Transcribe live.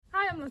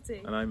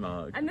Lottie. And I'm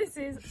Mark. And this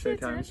is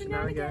Showtime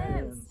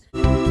Shenanigans.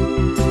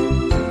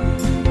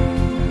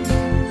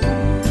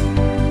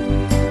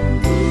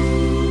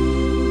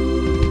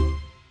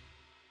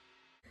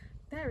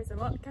 There is a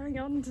lot going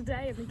on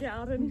today in the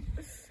garden.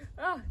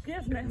 Oh,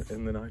 goodness.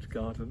 In the night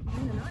garden.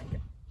 In the night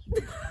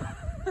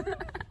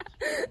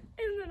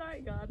in the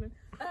night garden.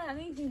 I'm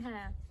eating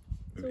hair.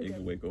 It's all Iggle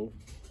good. Wiggle.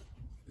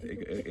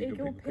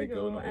 Iggle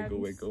Piggle not Iggle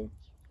Wiggle.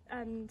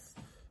 And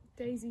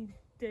Daisy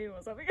Do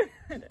or something.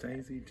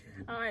 Daisy Do.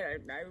 I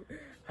don't know.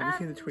 Have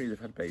you seen the Tweenies have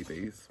had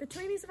babies? The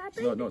Tweenies have had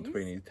babies? Not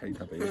Tweenies,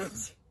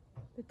 Teletubbies.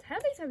 The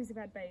Teletubbies have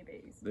had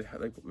babies? They've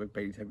got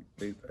baby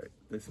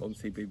this on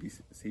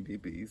CBBS,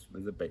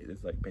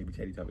 there's like baby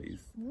Teletubbies.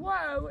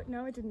 Whoa!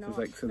 No, I did not.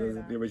 So there's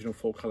the original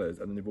 4 colours,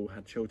 and then they've all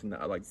had children that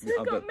are like So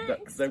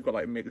they've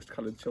got mixed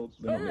coloured children.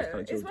 They're not mixed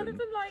coloured Is children. one of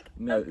them like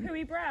No.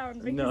 pooey brown?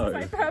 Because No. it's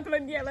like purple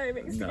and yellow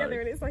mixed No. together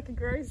and it's like a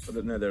gross...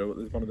 No,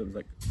 there's one of them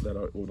like that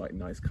are all like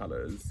nice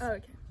colours. Oh,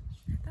 okay.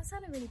 That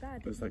sounded really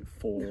bad. There's like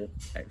 4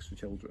 extra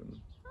children,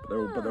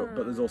 but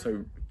there's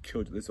also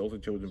children. There's also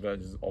children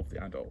versions of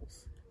the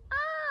adults.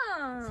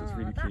 Ah, So it's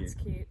really that's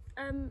cute.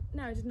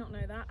 No, I did not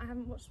know that. I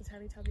haven't watched the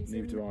Teletubbies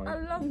Neither in do I. a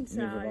long time.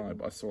 Neither have I,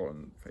 but I saw it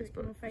on Facebook,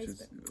 On which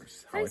is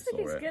Facebook. how I Facebook saw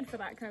is it. good for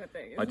that kind of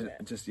thing, I isn't did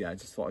it?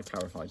 just thought I'd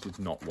clarify. I did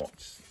not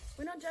watch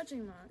We're not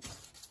judging much.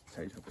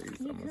 Teletubbies.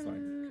 You I was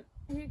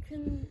like,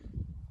 can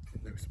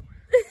no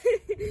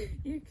spoilers.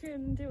 you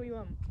can do what you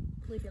want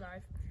with your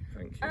life.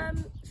 Thank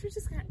you. Should we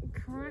just get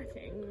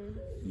cracking?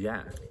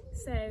 Yeah.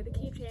 So the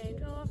key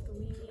change of the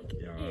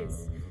week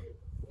is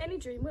Any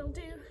Dream Will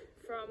Do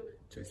from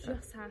Just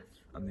Have,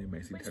 And the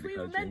amazing which we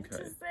were Telecolor meant to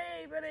Junko.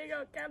 see, but it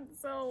got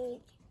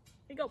cancelled.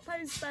 It got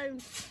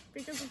postponed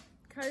because of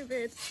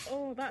COVID.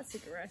 Oh, that's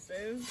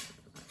aggressive.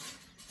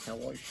 How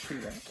I see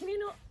that. Can you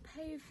not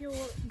pave your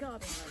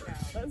garden right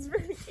now? That's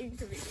really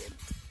inconvenient.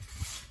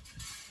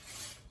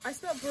 I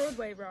spelled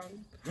Broadway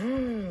wrong.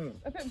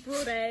 I put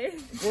Broad A.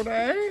 Broad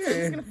I'm just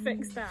Day. gonna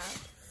fix that.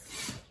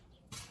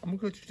 Oh my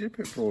god, you did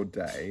put Broad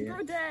Day.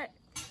 Broad A.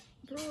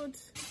 Broad.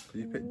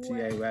 You put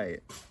Way. DOA.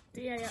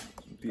 D-A.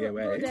 DOA.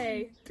 Broad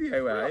A.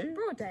 DOA.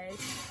 Broad Day.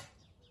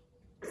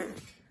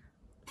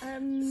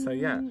 So,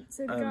 yeah,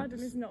 So the garden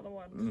is not the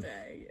one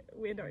today.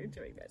 We're not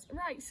enjoying this.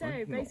 Right. So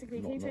Not-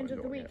 basically, not key change of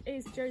the enjoying week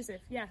is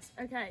Joseph. Yes.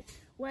 Okay.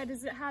 How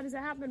does it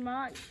happen,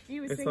 Mark?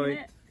 You were It's singing like-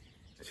 it.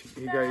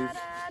 He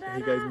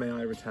goes, may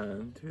I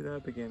return to the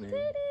beginning.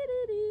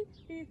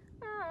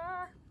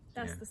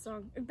 That's Yeah. the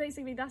song.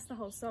 Basically, that's the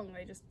whole song.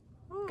 They just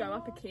go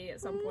up a key at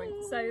some point.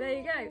 So there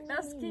you go.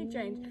 That's the key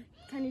change.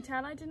 Can you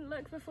tell I didn't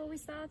look before we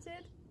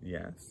started?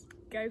 Yes.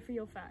 Go for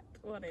your fact.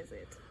 What is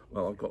it?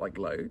 Well, I've got like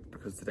loads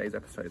because today's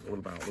episode is all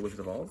about the Wizard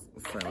of Oz.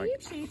 So Are you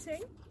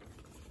cheating?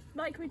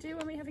 Like we do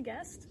when we have a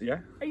guest? yeah?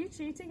 Are you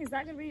cheating? Is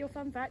that going to be your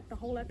fun fact the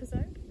whole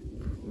episode?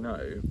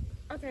 No.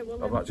 Okay,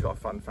 well I've then... actually got a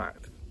fun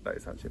fact. That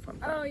is actually a fun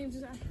fact. Oh, you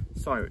just...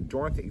 So,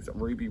 Dorothy's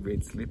ruby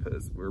red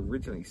slippers were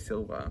originally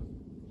silver.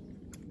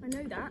 I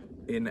know that.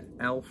 In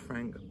L.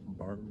 Frank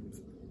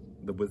Baum's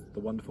the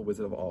Wonderful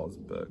Wizard of Oz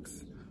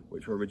books,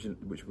 which were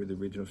the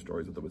original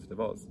stories of the Wizard of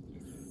Oz.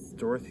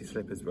 Dorothy's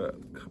slippers were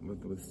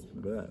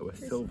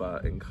silver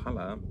in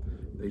colour.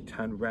 They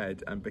turned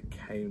red and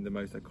became the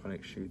most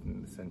iconic shoes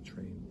in the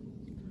century.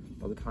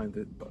 By the time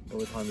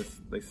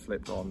they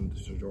slipped on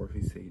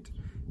Dorothy's feet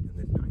in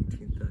the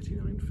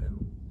 1939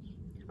 film.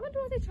 I wonder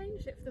why they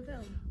changed it for the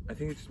film. I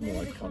think it's just more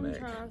Maybe the iconic.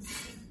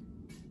 contrast.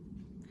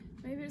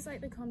 Maybe it's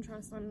like the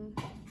contrast on...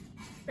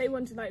 They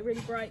wanted like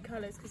really bright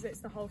colours because it's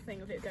the whole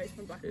thing of it goes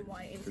from black and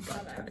white into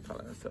colour.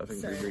 Technicolor. So I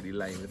think it'd be really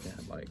lame if they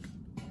had like...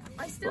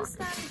 I still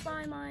black. stand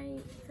by my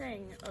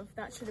thing of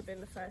that should have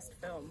been the first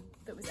film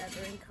that was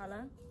ever in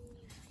colour.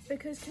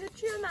 Because could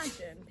you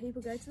imagine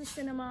people go to the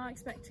cinema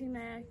expecting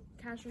their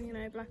casual,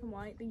 black and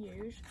white,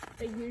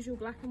 the usual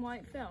black and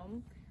white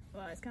film.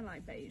 Well, it's kind of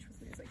like beige,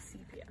 wasn't it? It's like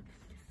sepia.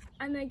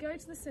 And they go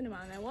to the cinema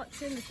and they're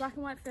watching this black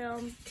and white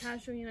film,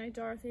 casual,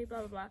 Dorothy, blah,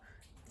 blah, blah.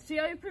 She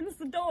opens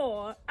the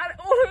door and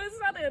all of a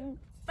sudden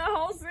the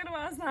whole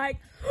cinema's like,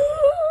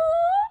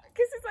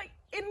 because it's like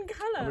in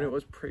colour. I mean, it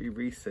was pretty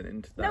recent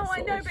into that. No,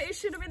 I know, but it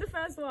should have been the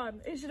first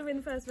one. It should have been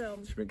the first film.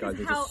 Should have been, guys,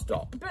 you How- just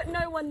stop. But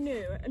no one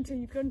knew until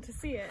you'd gone to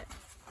see it.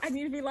 And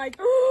you'd be like,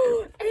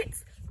 oh,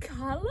 it's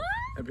colour?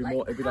 It'd be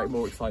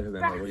more exciting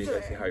than like, when you go see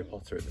baffling. Harry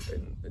Potter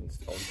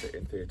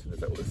in theatre.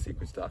 There's like all the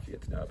secret stuff you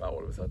get to know about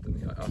all of a sudden.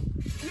 You're like, oh,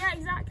 Yeah,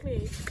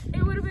 exactly.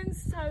 It would have been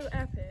so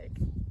epic.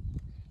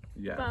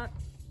 yeah. But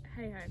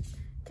hey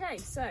ho. Okay,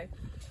 so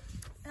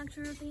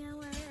actor of the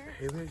hour.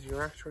 Who is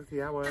your actor of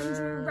the hour?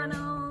 Andrew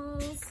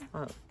Reynolds.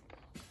 Oh,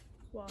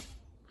 What?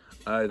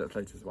 that's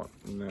latest one.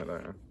 No.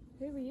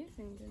 Who were you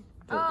thinking?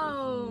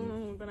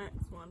 Oh, the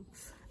next one.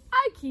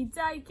 Okie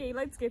dokie,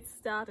 let's get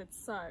started.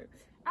 So,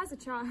 as a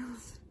child,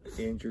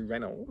 Andrew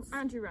Reynolds.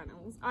 Andrew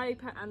Reynolds. I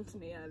put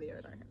Anthony earlier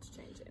and I had to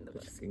change it in the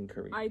book. Which is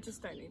incorrect. I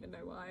just don't even know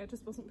why. I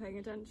just wasn't paying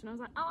attention. I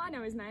was like, oh, I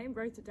know his name.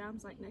 Wrote it down. I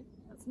was like, no,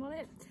 that's not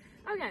it.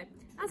 Okay,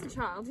 as a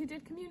child, he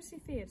did community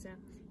theatre.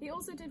 He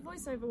also did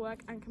voiceover work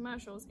and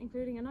commercials,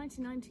 including a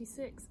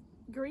 1996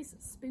 Grease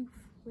spoof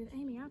with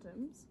Amy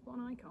Adams. What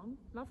an icon.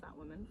 Love that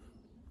woman.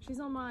 She's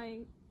on my,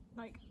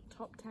 like,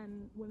 top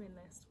 10 women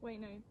list. Wait,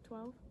 no,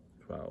 12?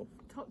 12.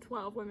 Top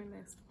 12 women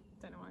list.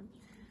 Don't know why.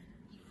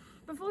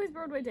 Before his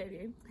Broadway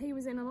debut, he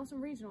was in a lot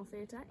of regional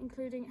theatre,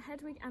 including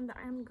Hedwig and the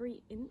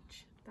Angry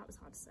Inch. That was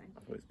hard to say. I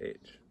thought it was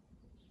Itch.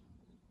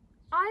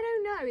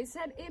 I don't know. It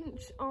said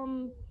Inch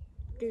on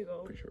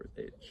Google. Pretty sure it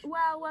was Itch.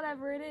 Well,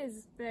 whatever it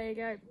is. There you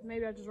go.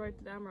 Maybe I just wrote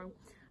it down wrong.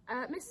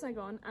 Miss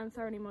Saigon and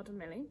Thoroughly Modern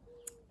Millie.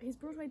 His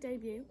Broadway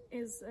debut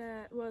was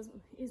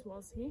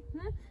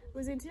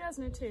in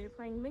 2002,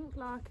 playing Link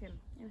Larkin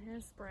in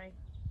Hairspray.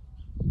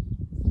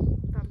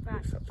 Fun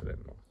fact. Accepted it.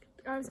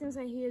 I was going to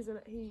say he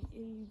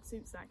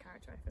suits that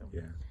character, I feel.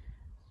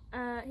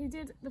 Yeah. He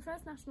did the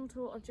first national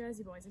tour of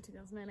Jersey Boys in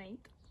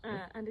 2008,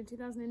 and in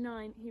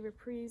 2009 he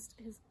reprised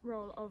his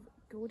role of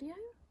Gaudio.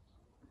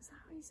 Is that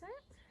how you say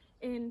it?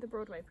 In the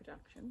Broadway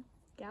production.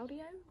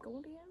 Gaudio?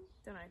 Don't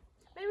know.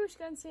 Maybe we should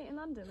go and see it in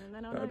London, and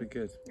then I'll know. That would be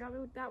good. That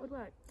would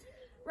work.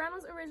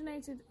 Reynolds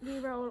originated the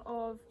role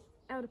of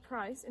Elder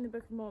Price in the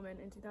Book of Mormon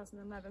in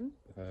 2011.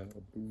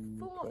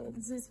 For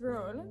this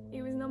role,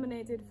 he was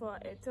nominated for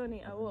a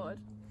Tony Award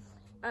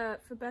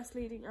for Best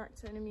Leading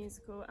Actor in a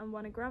Musical and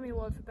won a Grammy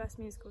Award for Best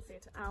Musical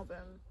Theatre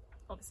Album.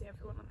 Obviously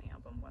everyone on the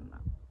album won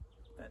that,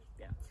 but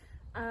yeah.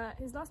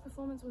 His last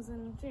performance was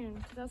in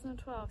June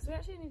 2012, so he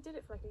actually only did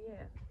it for like a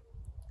year.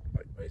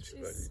 Like,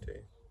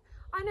 basically,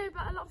 I know,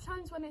 but a lot of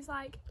times when it's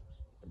like,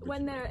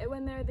 when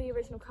they're the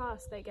original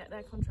cast, their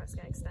contracts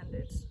get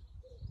extended.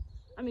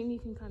 I mean, you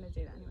can kind of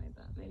do that anyway,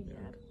 but maybe he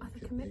had other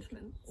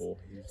commitments,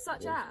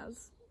 such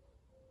as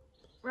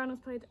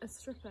Reynolds played a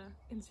stripper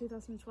in the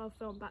 2012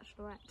 film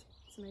Bachelorette,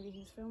 so maybe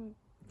he's filming.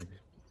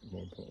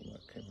 More important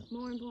work came up.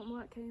 More important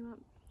work came up.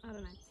 I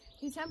don't know.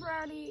 He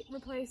temporarily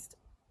replaced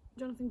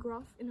Jonathan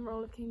Groff in the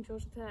role of King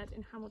George III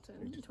in Hamilton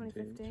in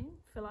 2015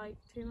 for like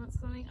 2 months or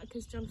something,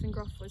 because Jonathan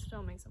Groff was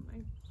filming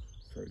something.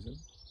 Frozen?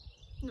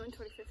 No, in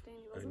 2015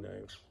 he wasn't. I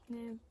know.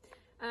 Yeah.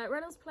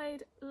 Reynolds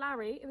played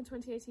Larry in the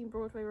 2018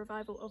 Broadway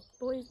revival of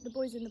The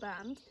Boys in the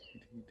Band.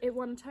 It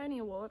won a Tony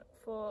Award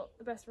for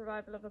the best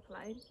revival of a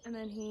play, and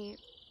then I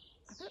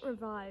put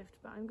revived,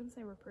 but I'm going to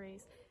say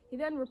reprise. He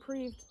then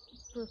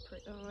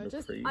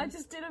I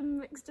just did a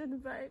mixed in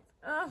both.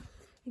 Ugh.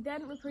 He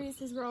then reprised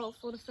his role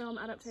for the film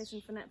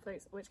adaptation for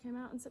Netflix, which came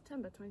out in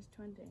September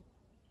 2020.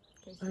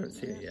 I haven't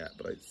seen it yet,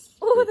 but it's...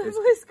 Oh, that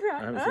voice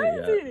crack! I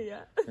haven't seen it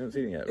yet. I haven't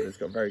seen it yet, but it's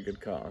got a very good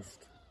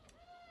cast.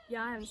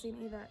 Yeah, I haven't seen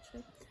it either,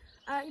 actually.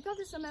 He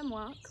published a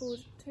memoir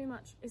called Too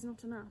Much Is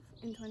Not Enough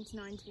in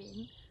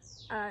 2019.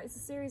 It's a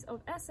series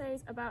of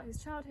essays about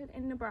his childhood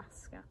in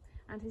Nebraska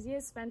and his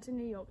years spent in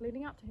New York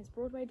leading up to his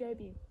Broadway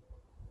debut.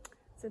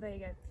 So there you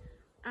go.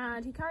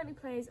 And he currently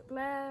plays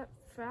Blair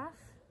Pfaff,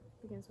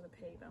 begins with a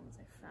P, but I'm going to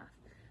say Pfaff,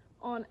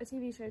 on a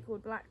TV show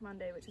called Black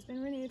Monday, which has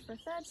been renewed for a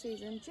third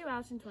season, due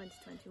out in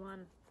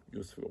 2021. You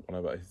also forgot one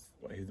about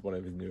one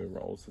of his newer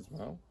roles as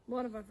well.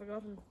 What have I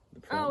forgotten? The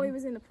Prom. Oh, he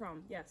was in The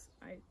Prom. Yes,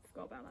 I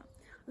forgot about that.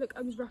 Look,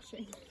 I was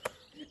rushing.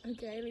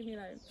 Okay, leave me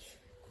alone.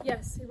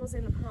 Yes, he was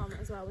in The Prom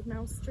as well, with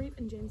Meryl Streep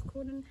and James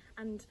Corden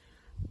and...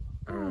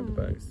 Ariana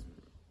DeBose.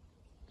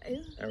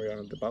 Who?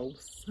 Ariana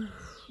DeBose.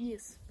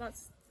 Yes,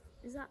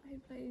 is that who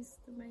plays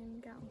the main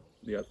gal?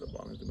 The other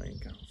one is the main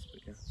cast,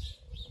 but yeah.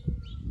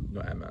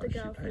 Not Emma, The she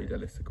girlfriend.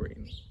 played Alyssa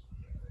Green.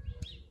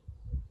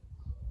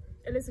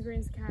 Alyssa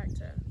Green's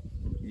character.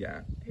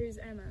 Yeah. Who's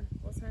Emma?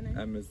 What's her name?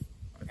 I've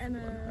forgotten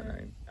her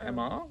name.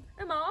 Emma?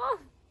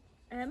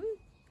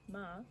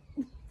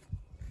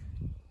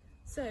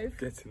 So,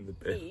 Get in the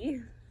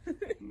bin.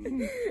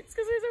 it's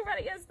because we talked about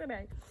it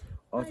yesterday.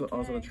 I was on a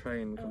Okay.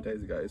 train a couple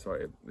days ago,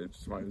 sorry, it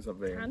just reminded me of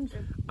something.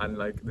 Tangent. And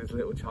like this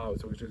little child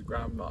was talking to his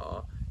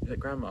grandma. He's like,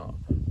 Grandma,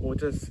 what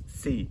does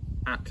C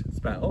at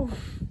spell?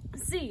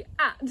 C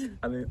at And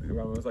then the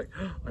grandma was like,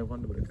 I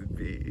wonder what it could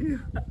be.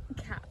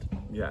 cat.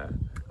 Yeah.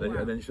 Wow.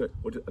 And then she's like,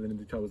 and then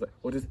the child was like,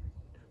 what does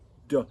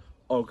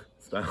dog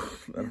spell?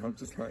 And I'm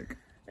just like,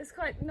 It's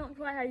not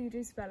quite how you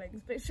do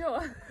spellings, but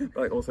sure. but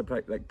like also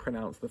like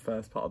pronounce the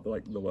first part of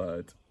the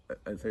word,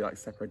 and so like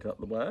separated up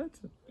the word.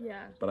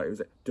 Yeah. But like, it was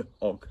like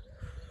dog,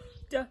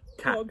 cat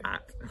Dog.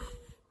 at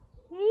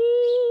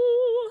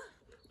Ooh.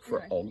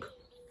 for Anyway. og.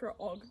 For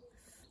og.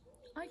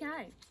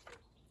 Okay.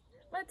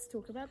 Let's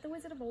talk about the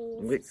Wizard of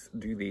Oz. Let's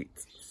do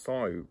that.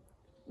 So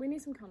We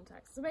need some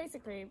context. So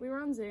basically, we were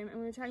on Zoom and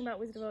we were chatting about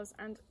Wizard of Oz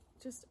and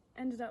just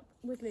ended up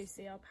with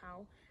Lucy, our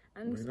pal.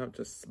 And we're not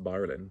just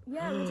spiraling.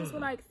 yeah, we just were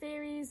like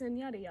theories and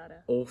yada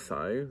yada.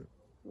 Also,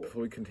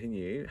 before we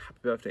continue, happy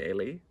birthday,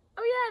 Ellie.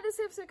 Oh yeah, this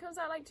episode comes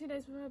out like 2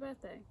 days before her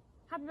birthday.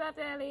 Happy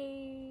birthday,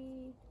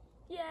 Ellie!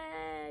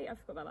 Yay! I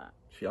forgot about that.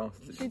 She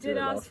asked. She did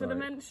ask for the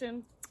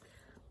mention.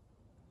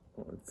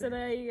 What was So it?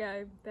 there you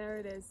go. There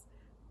it is.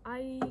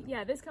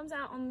 This comes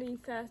out on the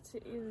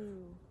 30th.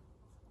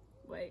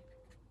 Wait.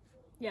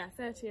 Yeah,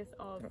 30th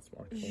of That's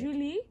what I thought.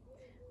 July.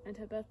 And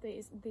her birthday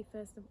is the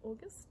 1st of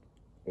August,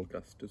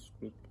 Augustus.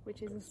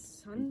 which is a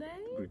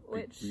Sunday.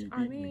 Which,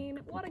 I mean,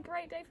 what a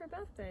great day for a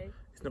birthday.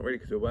 It's not really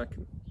because we're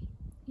working.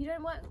 You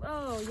don't work.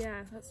 Oh,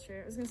 yeah, that's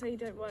true. I was going to say you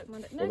don't work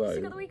Monday. No, because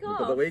you got the week We've off.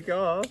 got the week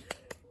off.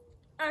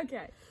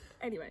 Okay.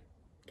 Anyway,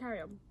 carry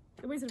on.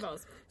 The Wizard of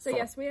Oz. So Stop.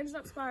 yes, we ended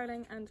up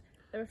spiraling, and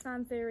there were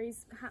fan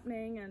theories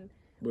happening, and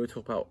We were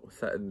talking about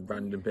certain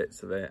random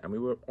bits of it, and we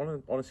were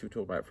honestly we were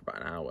talking about it for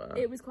about an hour.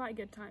 it was quite a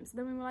good time. So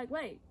then we were like,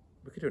 wait.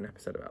 We could do an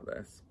episode about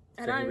this.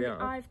 And So here we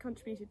are. I've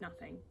contributed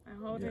nothing.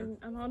 I'm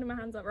holding my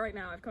hands up right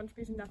now. I've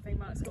contributed nothing.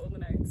 Mark's got all the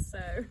notes, so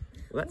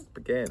Let's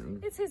begin.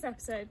 it's his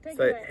episode. Take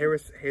So it away.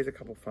 here's a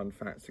couple of fun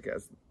facts to get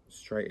us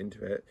straight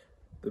into it.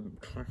 The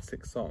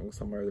classic song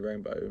 "Somewhere Over the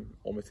Rainbow"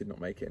 almost did not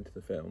make it into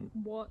the film.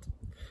 What?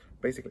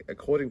 Basically,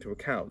 according to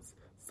accounts,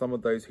 some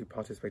of those who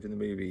participated in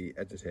the movie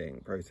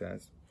editing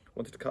process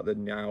wanted to cut the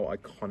now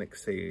iconic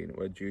scene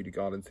where Judy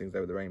Garland sings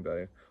 "Over the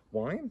Rainbow."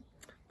 Why?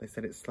 They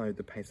said it slowed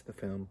the pace of the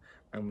film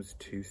and was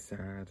too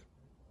sad.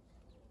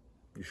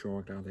 You sure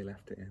are glad they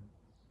left it in?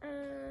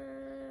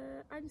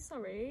 I'm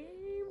sorry.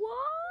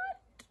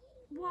 What?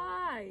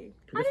 Why?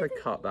 Could you say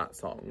cut that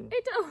song?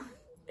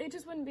 It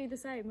just wouldn't be the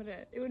same, would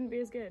it? It wouldn't be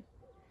as good.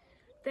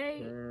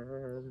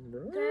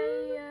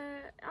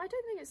 I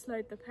don't think it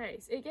slowed the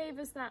pace. It gave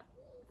us that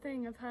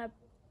thing of her,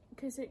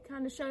 because it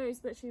kind of shows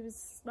that she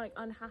was like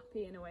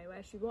unhappy in a way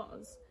where she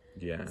was.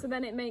 Yeah. So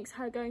then it makes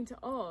her going to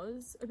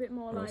Oz a bit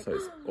more And like. also,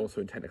 it's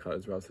also in Technicolor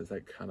as well, so it's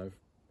like kind of,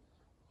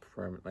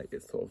 like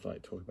it's sort of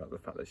like talking about the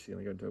fact that she's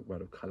gonna go into a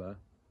world of colour.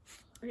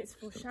 It's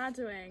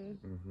foreshadowing.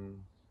 Mm-hmm.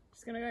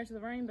 She's gonna go to the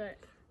rainbow,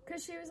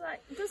 because she was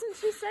like, doesn't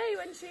she say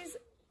when she's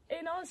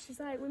in Oz, she's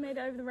like, we made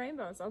it over the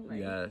rainbow or something?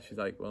 Yeah, she's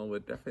like, well, we're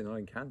definitely not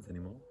in Kansas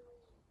anymore.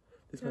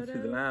 This must be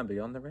the land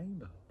beyond the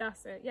rainbow.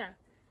 That's it. Yeah.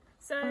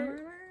 So.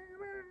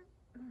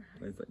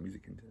 There's like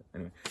music into it.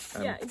 Anyway.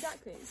 Yeah,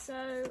 exactly.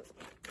 So.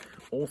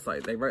 Also,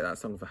 they wrote that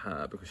song for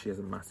her because she used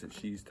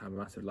to have a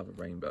massive love of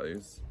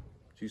rainbows.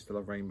 She used to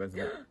love rainbows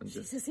and She's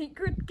just. a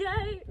secret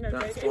gay. No,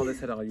 That's joking. why they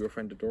said, "Are you a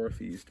friend of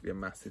Dorothy?" Used to be a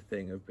massive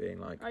thing of being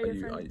like, Are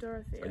you a friend of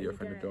Dorothy? Are you a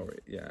friend of gay? Dorothy?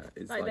 Yeah,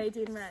 it's Like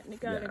Lady in Red,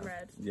 Girl in yeah,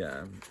 Red.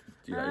 Yeah,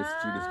 it's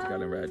Judas to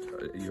Girl in Red.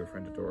 Are you a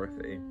friend of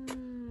Dorothy?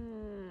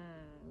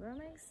 That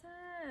makes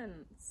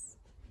sense.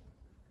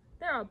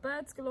 There are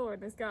birds galore in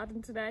this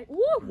garden today. Woo!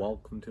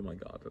 Welcome to my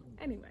garden.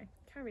 Anyway,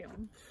 carry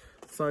on.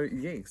 So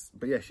yes,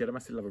 but yeah, she had a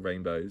massive love of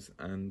rainbows,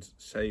 and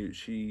so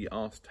she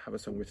asked to have a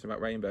song written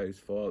about rainbows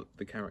for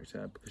the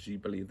character because she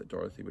believed that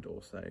Dorothy would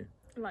also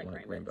Like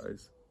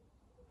rainbows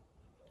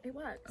It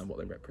works. and what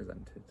they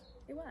represented.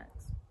 It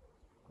works.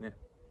 Yeah.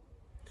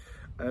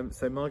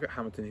 So Margaret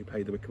Hamilton, who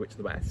played the Wicked Witch of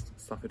the West,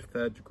 suffered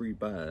third-degree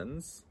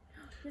burns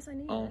Yes, I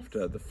knew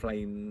after this. the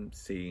flame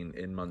scene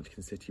in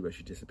Munchkin City, where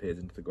she disappears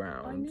into the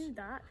ground. I knew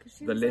that because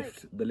she The was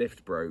lift, like, the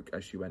lift broke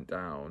as she went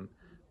down,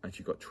 and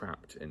she got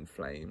trapped in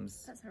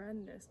flames. that's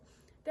horrendous.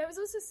 There was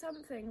also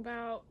something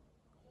about,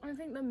 I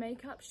think, the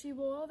makeup she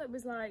wore that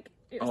was like,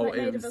 it was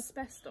made of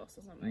asbestos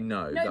or something.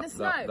 No, the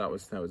snow. that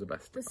was snow was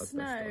asbestos. The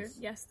snow, asbestos.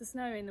 yes, the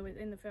snow in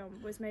the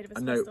film was made of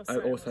And no, asbestos.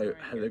 snow, also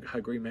wasn't it? her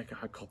green makeup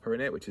had copper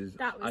in it, which is,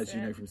 That was as you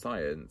know it. from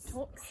science,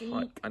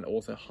 Toxic. and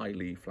also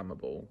highly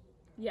flammable.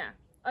 Yeah.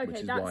 Which Okay,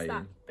 is that's why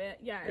that bit.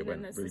 Yeah, it and then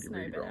went there's really, the snow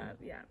really bit. wrong.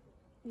 Yeah.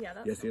 Yeah,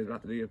 that's. Yes,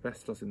 the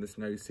asbestos in the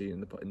snow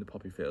scene in the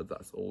poppy fields.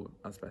 That's all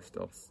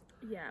asbestos.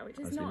 Yeah, which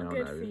is as you not now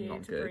good know, for is you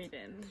not to good. breathe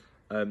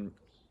in.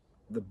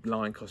 The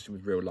lion costume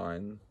was real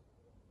lion.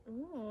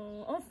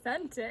 Ooh,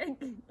 authentic.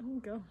 Oh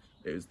gosh.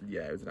 It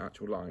was an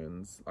actual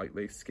lion's. Like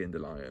they skinned a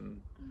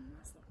lion,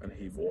 That's not and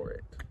great. he wore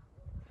it.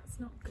 That's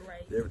not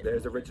great.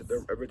 There's the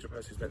original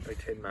person who's meant to play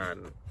Tin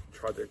Man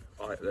tried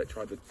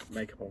the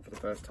makeup on for the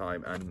first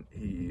time, and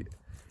he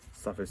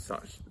suffers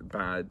such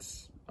bad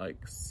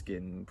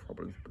skin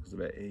problems because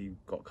of it. He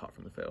got cut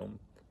from the film,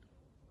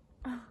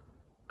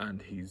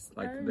 and he's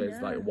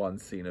there's one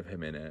scene of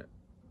him in it,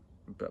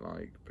 but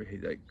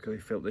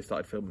they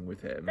started filming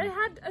with him. They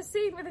had a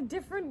scene with a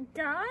different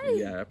guy.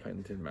 Yeah, playing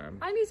the Tin Man.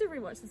 I need to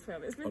rewatch this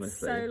film. It's been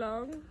Honestly. so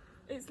long.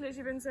 It's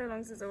literally been so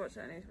long since I watched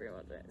it. I need to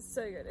rewatch it. It's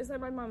so good. It's like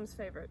my mum's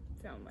favourite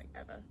film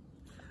ever.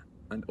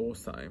 And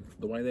also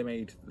the way they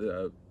made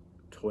the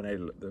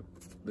tornado,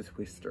 the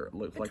twister, it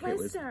looked The like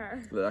twister.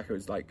 it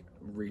was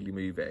really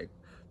moving.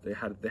 They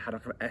had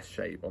like an S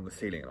shape on the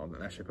ceiling and on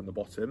an S shape on the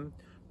bottom,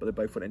 but they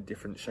both went in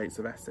different shapes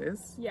of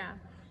S's. Yeah.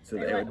 So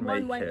They they would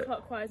one make went it.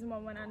 clockwise and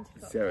one went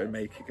anti-clockwise. So it would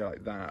make it go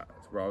like that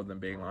rather than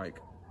being like,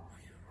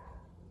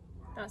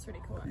 That's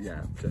really cool. Actually.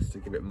 yeah, just to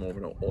give it more of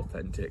an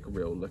authentic,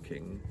 real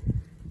looking.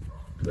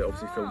 They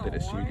obviously filmed it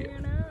in a Oh, why studio.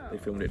 you know? They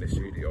filmed it in a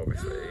studio,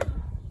 obviously.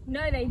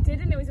 No, they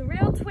didn't. It was a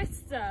real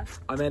twister.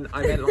 I meant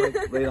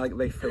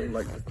they filmed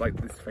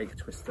this fake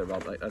twister,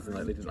 rather as in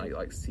they didn't like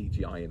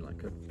CGI in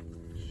like a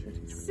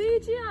shitty twister.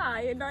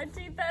 CGI in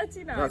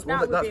 1939. That's that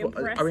would be what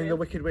impressive. I mean. The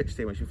Wicked Witch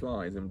scene when she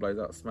flies and blows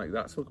out smoke.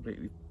 That's all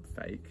completely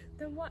fake.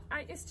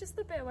 It's just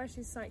the bit where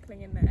she's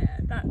cycling in the air.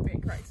 That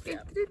bit cracks me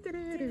up.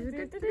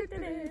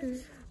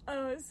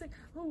 Oh, it's like,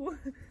 oh,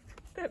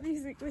 that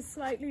music was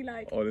slightly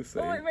like.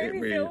 Honestly, oh, it made it me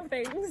really- feel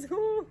things.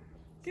 Oh,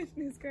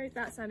 goodness gracious,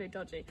 that sounded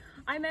dodgy.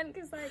 I meant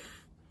because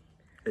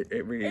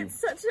It really. it's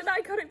such an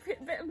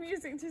iconic bit of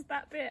music. Just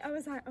that bit, I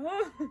was like,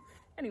 oh.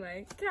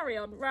 Anyway, carry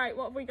on. Right,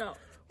 what have we got?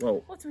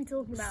 Well, What are we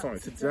talking about? sorry.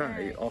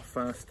 Today, our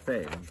first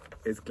thing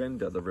is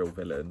Glinda, the real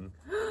villain.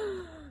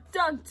 Don't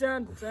Dun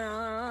dun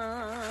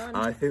dun.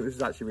 I think this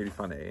is actually really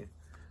funny.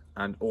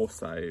 And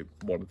also,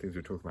 one of the things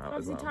we're talking about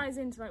Obviously as well. ties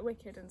into like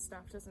Wicked and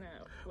stuff, doesn't it?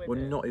 with Well,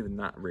 it? not even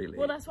that really.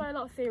 Well, that's why a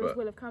lot of theories But-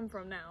 will have come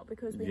from now,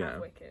 because we Yeah.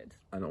 have Wicked.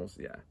 And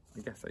also, yeah, I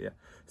guess so, yeah.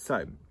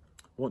 So,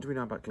 what do we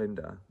know about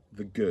Glinda?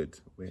 The good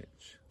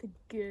witch. The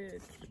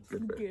good.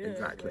 Good witch, Good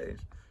exactly. witch.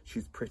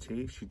 She's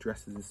pretty, she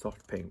dresses in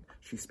soft pink,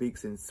 she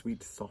speaks in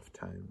sweet, soft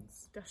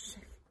tones. Does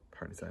she?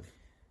 Apparently so.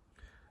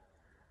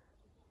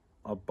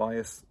 Our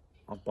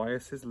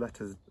biases let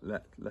us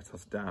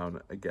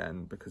down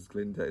again because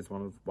Glinda is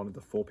one of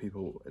the 4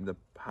 people in the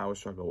power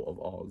struggle of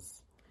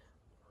Oz.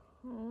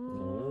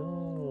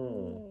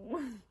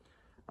 Oh.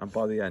 And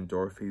by the end,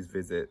 Dorothy's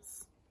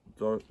visits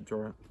 2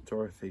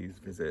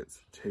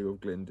 of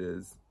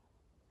Glinda's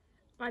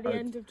By the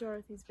end of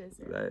Dorothy's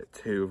visit.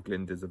 2 of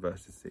Glinda's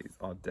adversities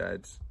are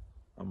dead,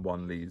 and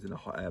 1 leaves in a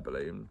hot air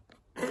balloon.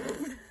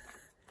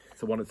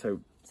 So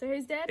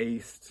who's dead?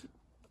 East,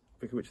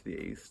 Wicked Witch of the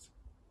East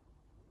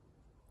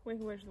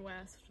Wicked Witch of the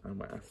West. and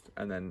West,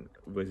 and then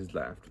Wiz is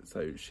left.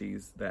 So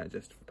she's there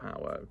just for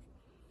power.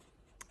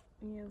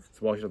 Yes.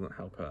 So why she doesn't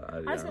help her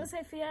earlier? I was going to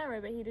say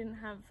Fiero, but he didn't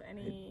have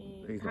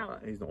any He's power.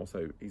 not. He's not.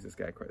 Also, he's a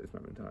scarecrow at this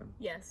moment in time.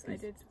 Yes, I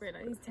did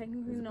realise. He's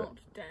technically he's a bit- not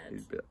dead.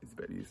 He's a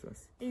bit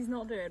useless. He's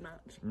not doing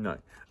much. No,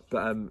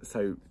 but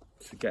so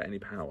to get any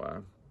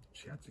power,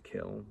 she had to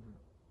kill.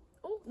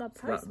 Oh, the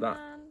So that-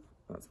 postman.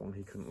 That's why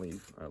he couldn't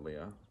leave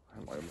earlier.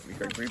 Hang on, let me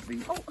go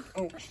briefly.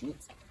 Oh, shit.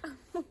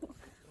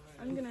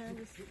 I'm gonna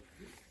just...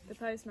 The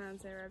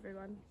postman's here,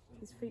 everyone.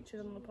 He's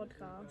featured on the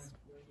podcast.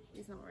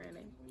 He's not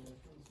really.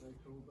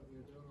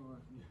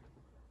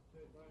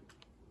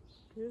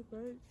 Good,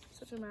 mate.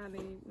 Such a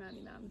manly man.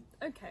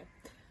 Okay.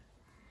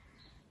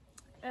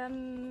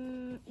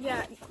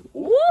 Yeah.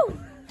 Woo!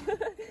 The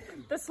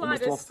Almost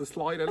sliders. lost the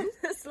slider.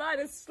 The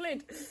sliders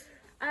slid.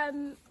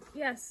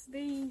 Yes,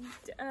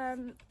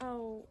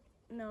 oh,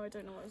 no, I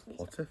don't know what I was going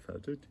to say.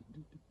 Potiphar.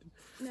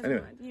 Never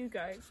Anyway. mind, you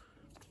go.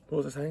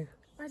 What was I saying?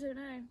 I don't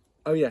know.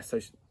 Oh yeah, so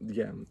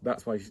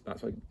that's why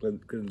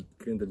Glinda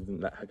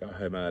didn't let her go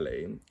home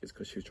early. It's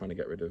because she was trying to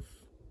get rid of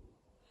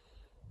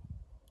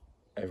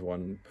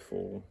everyone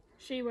before.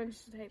 She wanted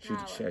to take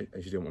power. She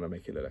didn't want to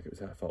make it look like it was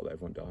her fault that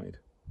everyone died.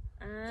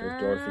 So if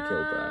Dorothy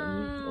killed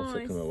them or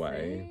took them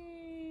away,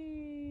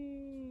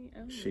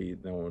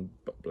 no one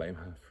would blame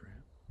her for it.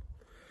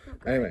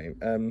 Anyway,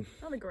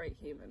 Not a great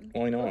human.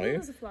 I know. Oh,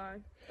 there's a fly.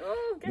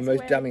 Oh, the guess most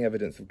away. damning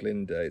evidence of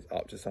Glinda is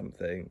up to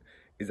something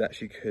is that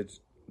she could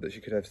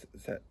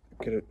have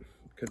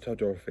told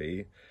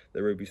Dorothy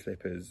the ruby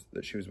slippers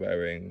that she was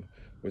wearing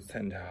would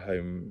send her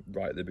home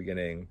right at the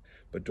beginning,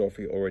 but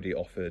Dorothy already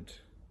offered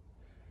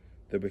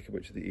the Wicked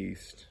Witch of the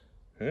East.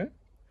 Huh?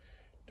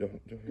 Dorothy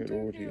had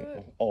already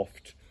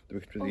offed the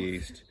Wicked Witch of the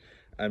East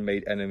and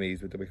made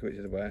enemies with the Wicked Witch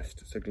of the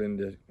West. So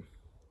Glinda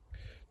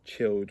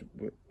chilled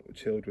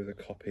with a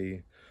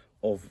copy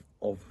of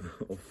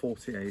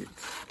 48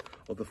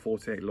 of the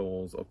 48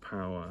 laws of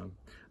power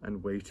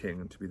and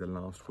waiting to be the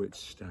last witch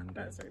standing.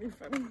 That's really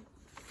funny.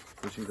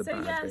 So she's a So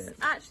bad yes, bitch.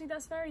 actually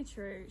that's very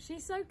true. She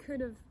so could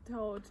have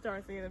told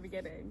Dorothy in the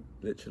beginning.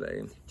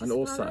 Literally. Just And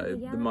also follow the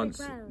the yellow road.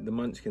 the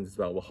Munchkins as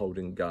well were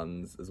holding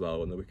guns as well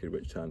when the Wicked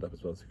Witch turned up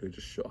as well, so they could have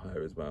just shot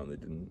her as well and they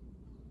didn't.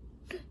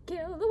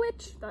 Kill the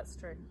witch. That's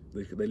true.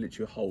 They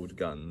literally hold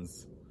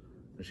guns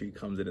and she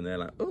comes in and they're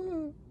like,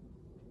 oh.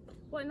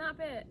 What in that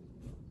bit?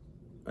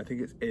 I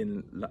think it's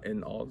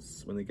in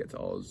Oz when they get to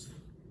Oz.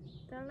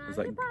 The It's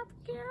like- lollipop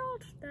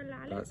guild. The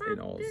lollipop That's in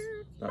Oz.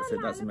 guild, That's the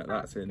it. That's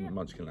lollipop in guild.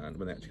 Munchkinland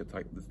when they actually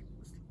take this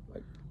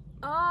like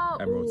Oh,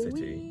 Emerald ooh,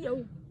 City. wee,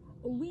 oh,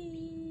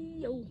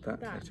 wee, oh,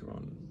 that's that. later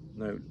on.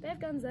 No, They have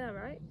guns there,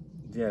 right?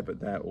 yeah, but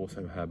they're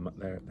also her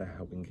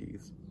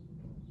Winkies.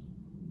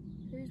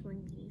 Who's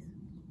Winkies?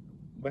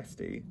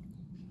 Westy.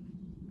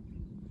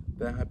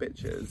 They're her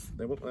bitches.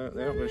 They're not going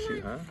to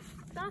shoot her.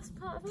 That's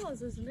part of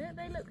Oz, isn't it?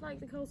 They look like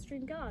the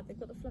Coldstream Guard. They've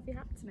got the fluffy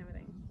hats and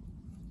everything.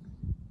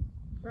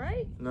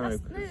 Right? No,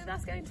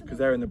 that's going to because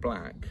the... they're in the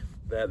black.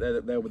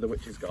 They're with the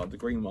Witch's Guard. The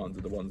green ones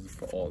are the ones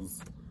for Oz.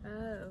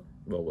 Oh.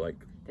 Well, like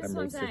This is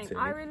what I'm Emerald saying. City.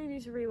 I really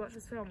need to rewatch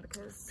this film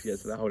because... Yeah,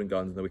 so they're holding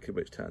guns and the Wicked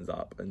Witch turns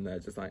up and they're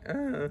just like,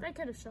 ah. They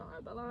could have shot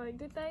her, but like,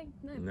 did they?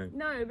 No. No.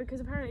 No, because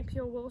apparently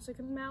pure water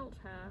can melt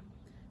her.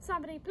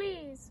 Somebody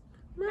please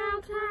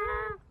melt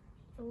her.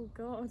 Oh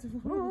God.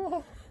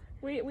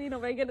 We're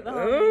not very good at the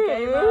harmony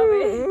game, are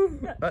we?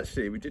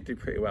 Actually, we did do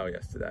pretty well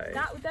yesterday.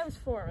 There was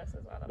 4 of us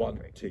as well. That was 1,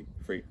 great. 2,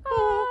 3.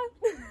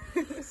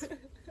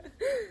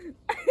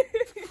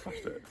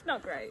 Crushed it.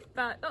 Not great,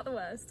 but not the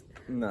worst.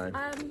 No.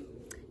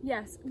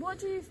 Yes. What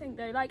do you think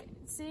though? Like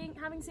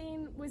having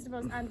seen Wizard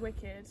of Oz and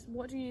Wicked,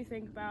 what do you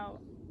think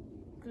about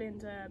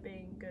Glinda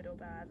being good or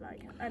bad?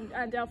 Like, and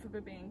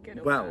Elphaba being good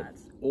or bad?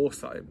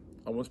 Also,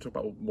 I want to talk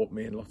about what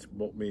me and Lisa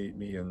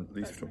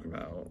were talking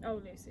about.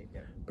 Oh, Lucy.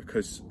 Good.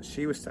 Because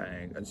she was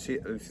saying, and this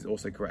is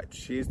also correct,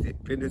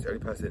 Glinda's the only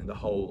person in the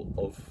whole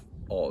of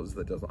Oz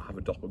that does not have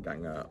a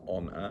doppelganger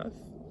on Earth.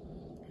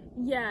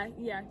 Yeah,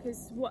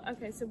 because what?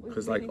 Okay, so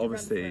Because we like need to run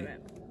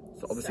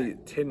obviously, through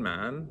it. Tin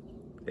Man,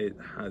 it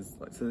has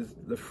like so there's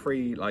the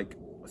 3 like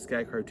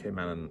Scarecrow, Tin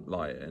Man, and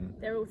Lion.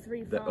 They're all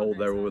three They're farmers.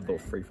 all aren't the they?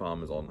 three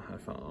farmers on her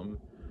farm.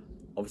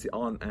 Obviously,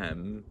 Aunt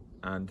Em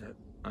and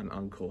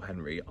Uncle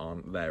Henry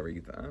aren't there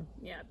either.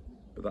 Yeah.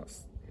 But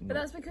that's But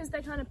that's because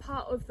they're kind of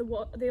part of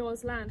the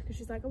Oz land, because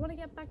she's like, I want to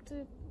get back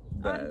to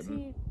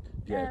Auntie.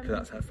 Yeah, because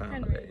that's her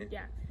family. Henry.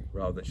 Yeah.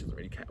 Rather than she doesn't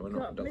really care. Well,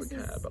 not doesn't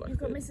care, but like you've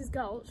got Mrs.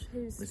 Gulch,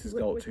 who's Mrs.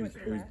 Gulch,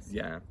 who's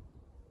yeah.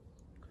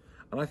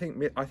 And I think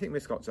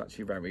Miss Gulch is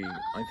actually very.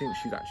 I think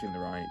she's actually in the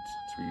right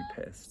to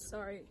be pissed.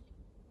 Sorry.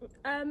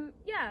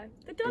 Yeah,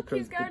 the dog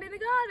Because keeps going in the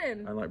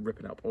garden. And like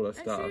ripping up all her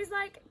stuff. And she's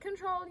like,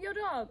 control your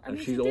dog. I And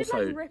mean, she's she did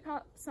also- like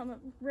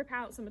rip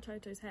out some of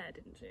Toto's hair,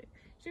 didn't she?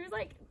 She was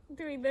like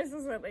doing this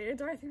or something, and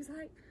Dorothy was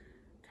like,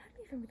 don't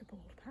leave him with a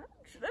bald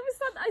patch. There was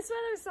I swear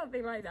there was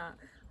something like that.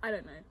 I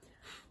don't know.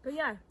 But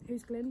yeah,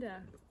 who's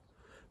Glinda?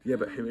 Yeah,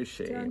 but who is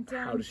she? Dun,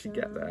 dun, How does she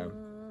get there?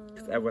 dun.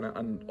 Because everyone,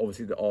 and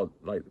obviously the odd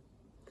like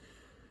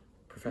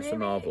Professor Maybe-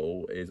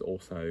 Marvel is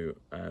also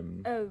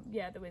Oh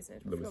yeah, the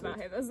wizard. The I forgot about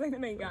wizard. him. That's like the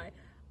main guy.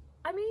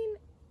 I mean,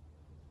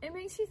 it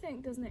makes you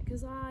think, doesn't it?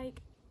 Because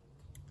like,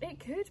 it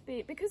could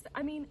be because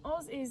I mean,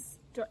 Oz is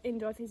in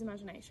Dorothy's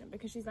imagination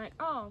because she's like,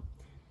 oh,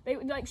 they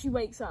like she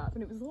wakes up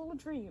and it was all a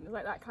dream. It's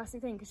like that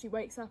classic thing because she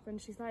wakes up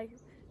and she's like,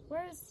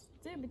 where's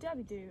Dooby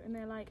Dabby Doo? And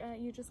they're like,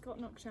 you just got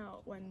knocked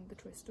out when the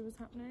Twister was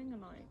happening,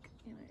 and like,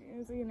 you know, it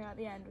was at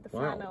the end with the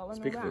flannel wow. and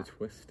Speaking all of that. the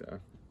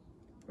Twister,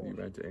 are you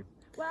ready?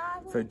 Well,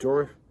 I So want-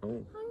 Dorothy. I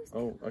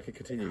was- Okay,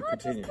 continue.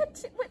 Can't just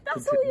Continue. Wait,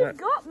 that's Conti- all no. you've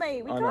got,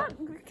 mate. We I know.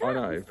 can't I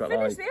know, but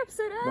finish like, the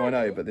episode early. no, I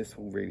know, but this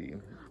will really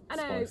I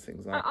know. spice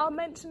things up. I'll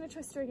mention the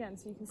Twister again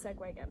so you can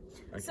segue again.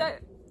 Okay. So,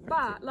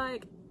 but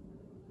like,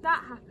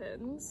 that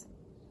happens.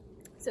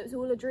 So it's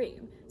all a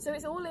dream. So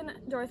it's all in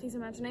Dorothy's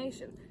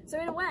imagination. So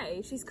in a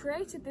way, she's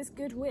created this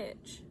good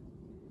witch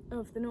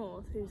of the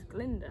north, who's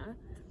Glinda,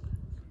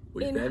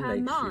 Which in then her makes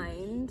you-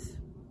 mind.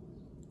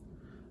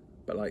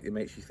 But like, it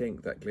makes you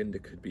think that Glinda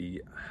could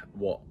be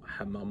what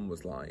her mum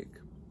was like.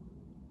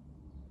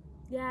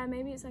 Yeah,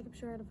 maybe it's like a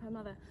portrayal of her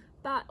mother.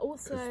 But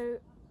also,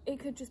 it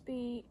could just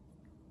be.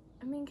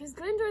 I mean, because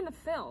Glinda in the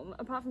film,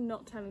 apart from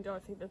not telling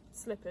Dorothy the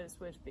slippers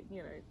would, be,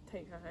 you know,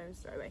 take her home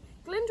straight away,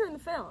 Glinda in the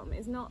film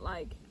is not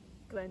like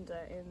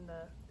Glinda in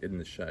In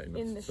the show,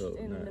 not at all,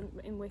 no.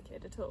 in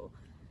Wicked at all.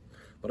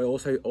 But I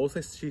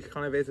also she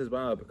kind of is as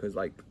well, because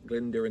like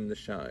Glinda in the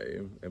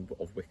show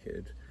of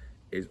Wicked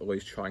is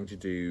always trying to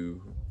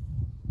do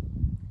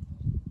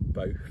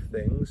both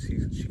things.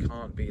 She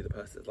can't be the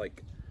person that's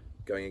like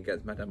going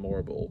against Madame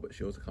Morrible, but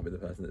she also can't be the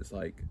person that's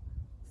like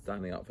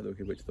standing up for the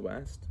Wicked Witch of the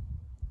West,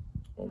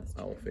 or That's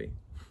true. Alfie.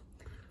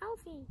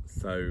 Alfie!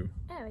 So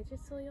Oh, I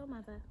just saw your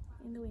mother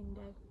in the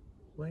window.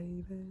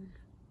 waving.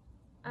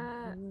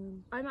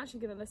 I'm actually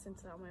going to listen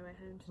to that on my way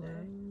home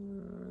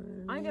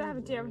today. I'm going to have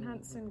a Dear Evan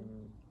Hansen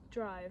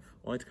drive.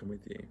 I need to come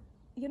with you.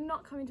 You're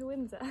not coming to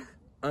Windsor.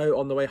 Oh,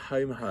 on the way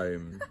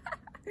home.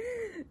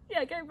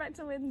 Yeah, going back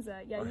to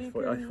Windsor. Yeah, I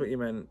thought you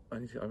meant I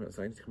need to come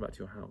back to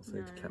your house. I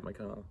need to No. get my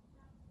car.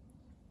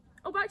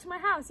 Oh, back to my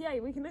house. Yeah,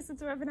 we can listen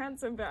to Evan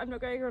Hansen, but I'm not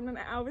going on an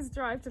hour's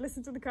drive to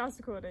listen to the cast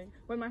recording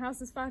when my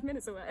house is 5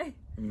 minutes away.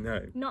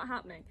 No. Not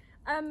happening.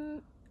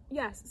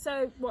 Yes,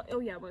 so what? Oh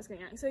yeah, what's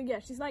going on? So yeah,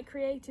 she's like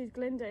created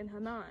Glinda in her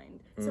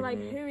mind. So like,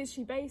 who is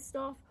she based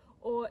off,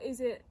 or is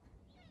it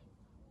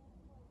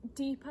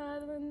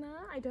deeper than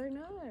that? I don't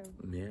know.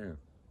 Yeah.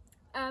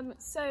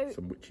 So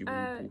Some witchy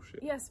bullshit.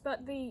 yes, but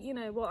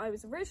what I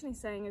was originally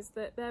saying is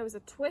that there was a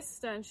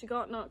Twister and she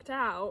got knocked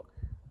out.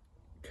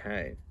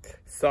 Okay.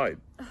 So,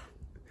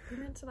 You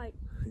meant to like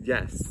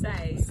yes.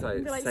 say. So,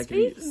 Be like,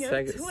 Segedy, speaking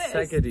of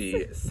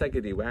twists.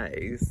 Segedy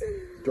ways.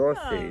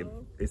 Dorothy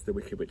Oh. is the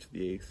Wicked Witch of the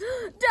East.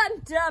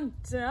 Dun dun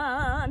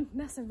dun.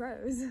 Nessa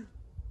Rose.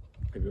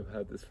 Have you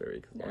heard this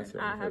theory? No, Because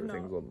I have not.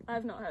 things on.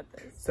 I've not heard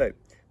this. So,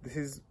 this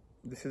is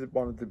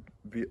one of the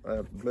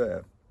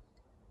blur.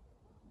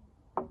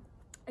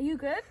 Are you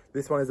good?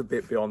 This one is a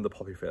bit beyond the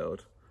poppy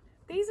field.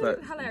 These are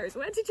But- hilarious.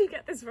 Where did you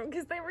get this from?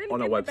 Because they're really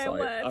On our good with their website.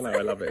 words. I know,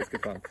 I love it. It's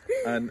good fun.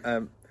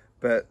 And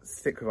but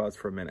stick with us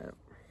for a minute.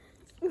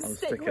 Stick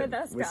sticking. with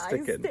us, We're guys.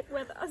 sticking. Stick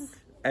with us.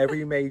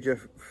 Every major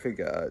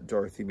figure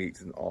Dorothy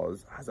meets in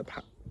Oz has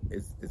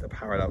is a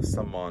parallel of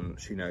someone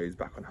she knows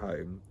back on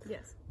home,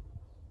 Yes,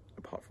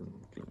 apart from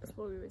Glinda. that's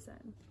what we were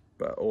saying.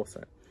 But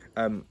also,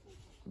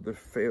 the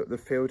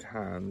field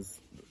hands,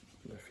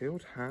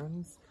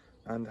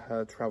 and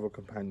her travel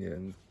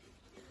companions,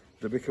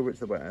 the Wicked Witch of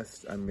the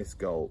West and Miss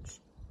Gulch,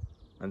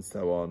 and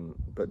so on.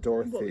 But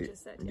Dorothy, What we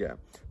just said, yeah.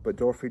 but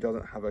Dorothy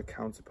doesn't have a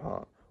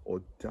counterpart,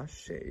 or does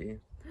she?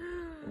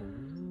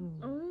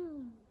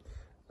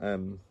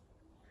 Oh,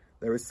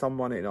 There is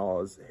someone in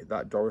Oz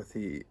that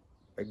Dorothy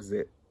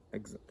that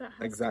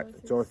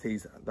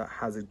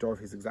has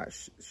Dorothy's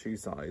exact shoe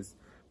size,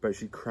 but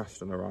she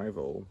crashed on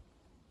arrival.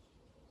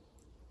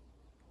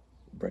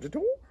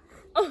 Reddit?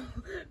 Oh,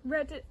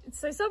 Reddit.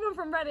 So someone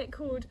from Reddit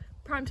called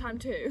Primetime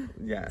 2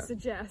 Yeah.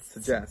 suggests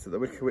Suggests that the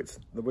Wicked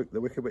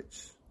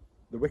Witch,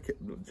 the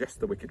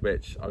Wicked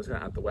Witch. I was going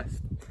to add the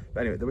West,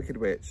 but anyway, the Wicked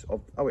Witch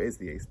of it is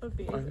the East. Of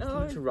the East.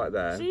 Oh, right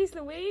there. Jeez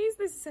Louise,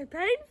 this is so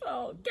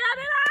painful. Get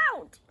it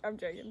out! I'm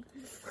joking.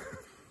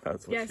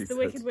 That's what yes, she the said.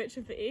 Wicked Witch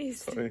of the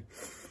East. Sorry.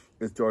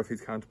 Is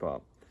Dorothy's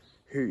counterpart,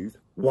 whose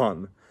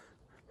 1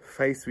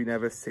 face we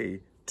never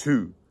see,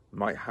 2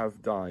 might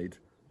have died.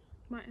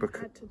 Might have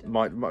had to die.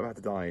 Might have had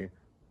to die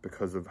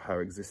because of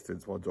her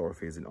existence while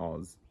Dorothy is in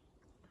Oz,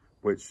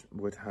 which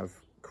would have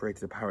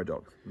created a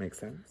paradox. Makes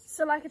sense?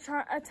 So like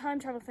a time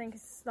travel thing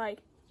is like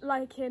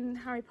in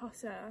Harry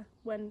Potter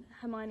when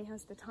Hermione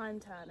has the time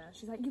turner.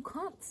 She's like, you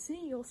can't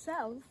see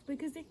yourself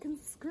because it can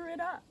screw it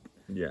up.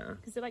 Yeah.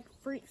 Because it like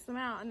freaks them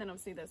out, and then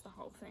obviously there's the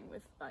whole thing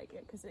with like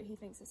it because he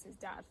thinks it's his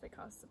dad that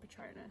casts the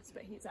Patronus,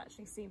 but he's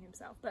actually seen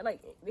himself. But like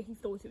he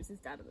thought it was his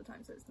dad at the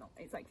time, so it's not.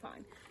 It's like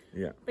fine.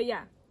 Yeah. But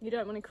yeah, you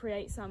don't want to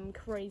create some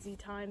crazy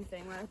time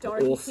thing where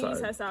Dorothy sees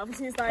herself and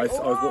she's like, I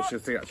was watching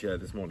this thing actually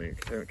this morning.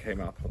 It came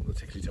up on the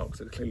Tickety Talk,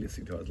 so clearly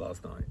listening to us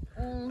last night.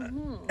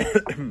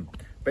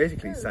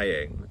 Basically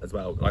saying as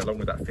well, like along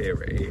with that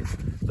theory,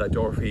 that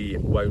Dorothy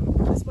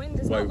This wind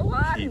is not the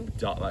one.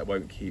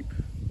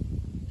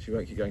 She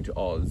won't keep going to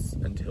Oz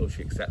until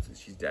she accepts that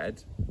she's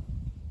dead.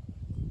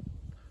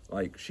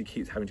 Like, she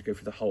keeps having to go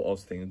through the whole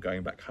Oz thing and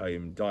going back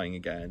home, dying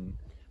again.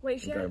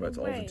 Wait, and going back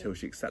to Oz until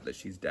she accepts that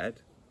she's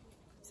dead.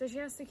 So she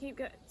has to keep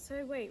going.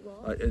 So wait,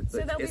 what? So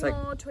there'll be like,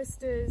 more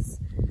twisters,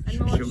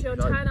 and she'll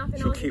turn up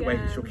in Oz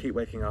again. She'll keep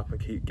waking up and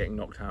keep getting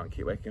knocked out, and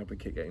keep waking up and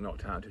keep getting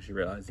knocked out until she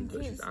realises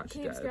that she's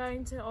actually keeps dead.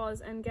 going to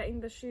Oz and getting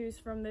the shoes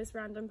from this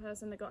random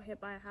person that got hit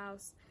by a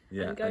house.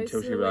 Yeah, and goes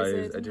until to she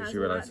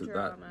realises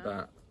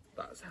that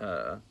that's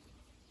her.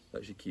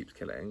 That she keeps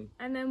killing.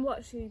 And then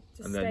what? She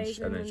just stays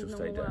in the normal she'll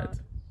stay dead.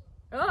 world.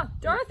 Oh,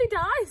 Dorothy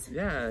dies!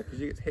 Yeah, because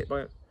she gets hit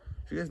by...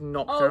 She gets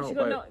knocked out. Oh, she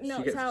got knocked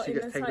out in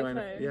the cyclone.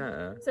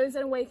 Yeah. So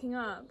instead of waking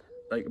up...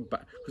 Like,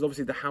 because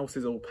obviously the house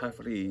is all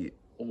perfectly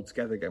all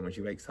together again when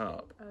she wakes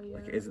up. Oh, yeah.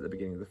 Like it is at the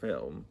beginning of the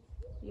film.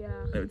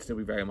 Yeah. It would still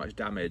be very much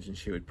damaged, and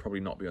she would probably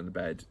not be on the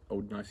bed,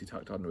 all nicely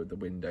tucked under with the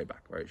window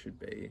back where it should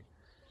be.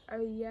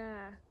 Oh,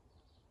 yeah.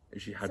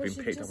 If she had been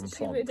picked up and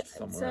plonked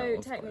somewhere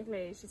else. So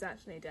technically she's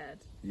actually dead.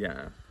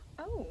 Yeah.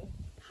 Oh,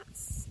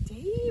 that's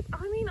deep.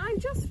 I mean, I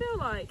just feel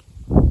like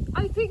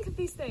I think of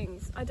these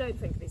things. I don't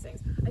think of these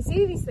things. I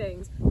see these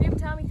things. People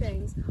tell me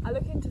things. I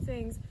look into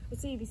things. I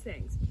see these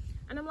things.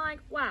 And I'm like,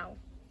 wow,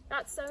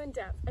 that's so in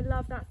depth. I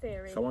love that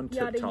theory. Someone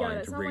took time to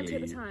Someone really...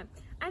 took the time.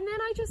 And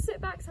then I just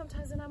sit back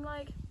sometimes and I'm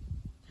like,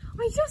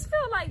 I just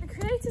feel like the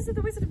creators of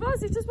The Wizard of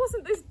Oz, it just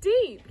wasn't this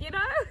deep, you know?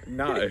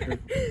 No,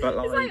 but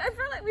like... It's like, I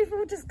feel like we've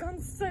all just gone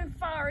so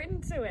far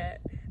into it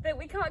that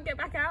we can't get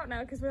back out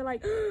now because we're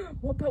like,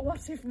 but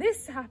what if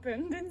this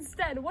happened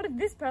instead? What if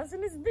this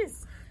person is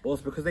this? Well,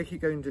 it's because they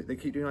keep doing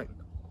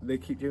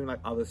like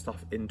other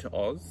stuff into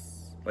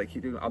Oz. Like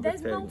keep doing other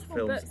films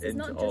books. It's into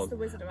not Oz, just The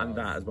Wizard of Oz. and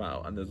that as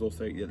well. And there's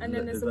also and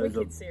then there's the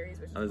Wicked series,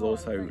 which is and there's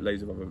also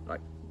loads of other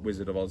like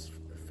Wizard of Oz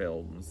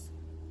films.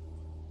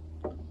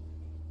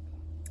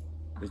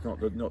 There's not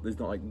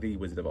like the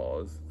Wizard of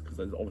Oz because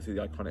there's obviously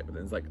the iconic, but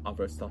there's like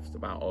other stuff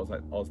about Oz,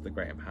 like Oz the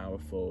Great and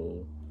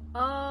Powerful. Oh,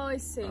 I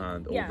see.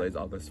 And all those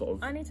other sort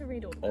of I need to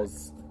read all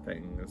Oz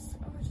things.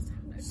 Oh, I just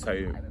have no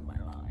So time in my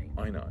life.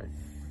 I know.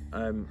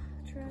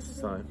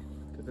 So.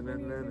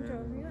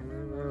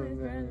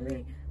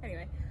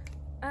 Anyway,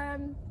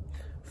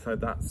 so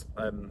that's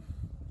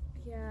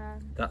yeah.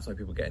 That's why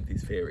people get into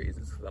these theories.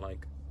 Is they're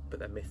like, but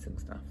they're missing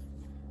stuff.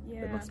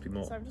 Yeah. There must be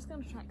more. So I'm just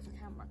going to track the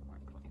camera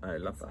quickly. I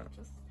love that.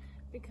 Just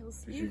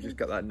because you just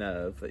got that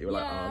nerve that you were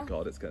like, oh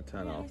god, it's going to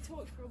turn off. I've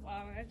talked for a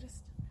while.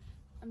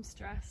 I'm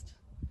stressed.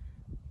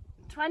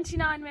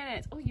 29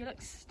 minutes. Oh, you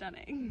look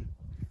stunning.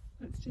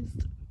 Let's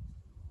just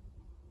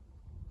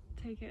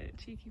take a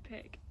cheeky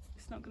pic.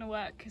 It's not going to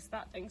work because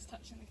that thing's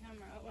touching the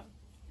camera. Well,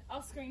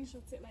 I'll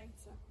screenshot it later.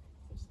 So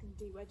I'm just going to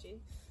de-wedge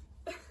you.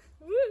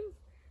 Woo!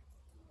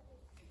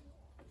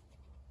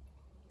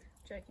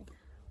 Joking.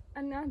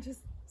 And now I'm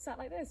just sat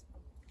like this.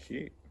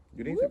 Cute.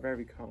 Your knees are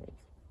very cold.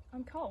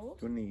 I'm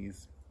cold? Your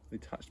knees, they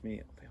touched me.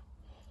 They are.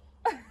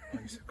 Why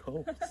are you so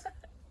cold?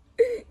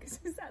 Because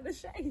it's at the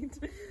shade.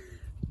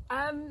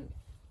 I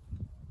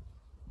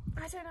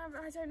don't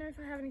know if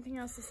I have anything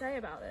else to say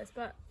about this,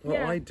 but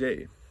well, I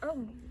do.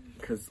 Oh.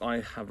 Because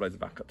I have loads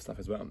of backup stuff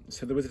as well.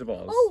 So The Wizard of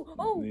Oz.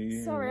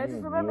 Sorry, I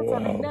just remembered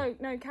something. No,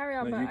 carry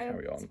on. No, you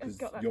carry on, because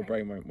your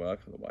brain won't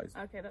work otherwise.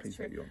 Okay, that's Please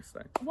true. Please you on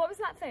stay. What was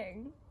that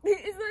thing?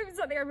 It's not even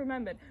something I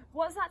remembered.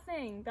 What's that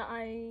thing that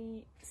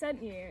I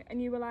sent you,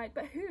 and you were like,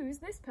 but who's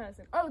this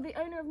person? Oh, the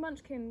owner of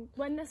Munchkin,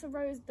 when Nessa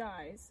Rose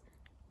dies.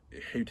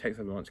 Who takes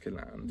over Munchkin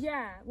Land?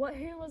 Yeah,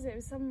 who was it? It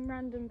was some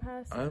random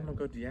person. Oh my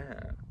god,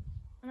 yeah.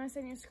 And I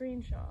sent you a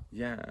screenshot.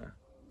 Yeah.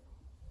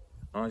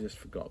 I just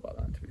forgot about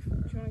that, to be fair.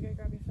 Do you want to go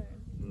grab your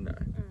phone? No.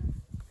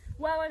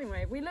 Well,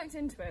 anyway, we looked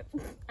into it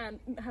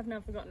and have now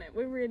forgotten it.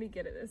 We're really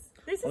good at this.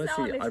 This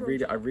honestly, is our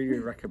I really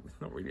recommend.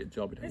 It's not really a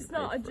job. It's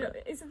not a job.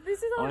 This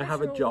is our I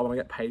have a job and I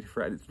get paid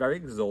for it. And it's very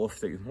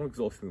exhausting. It's more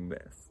exhausting than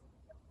this.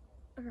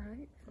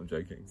 Alright. I'm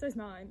joking. So is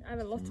mine. I have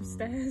a lot of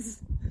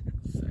stairs.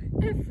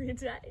 say? Every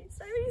day.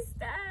 So many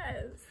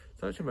stairs.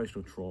 Such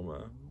emotional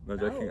trauma. No, I'm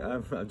joking.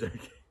 Oh. I'm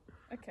joking.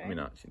 Okay. I mean,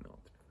 actually not.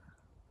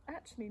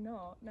 Actually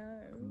not, no.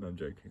 No, I'm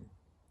joking.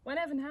 When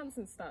Evan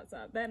Hansen starts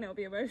up, then it'll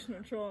be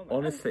emotional trauma.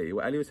 Honestly,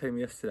 what Ellie was telling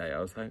me yesterday, I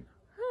was like,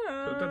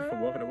 I've done it for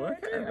work and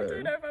work, I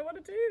don't know if I want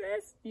to do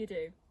this. You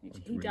do. He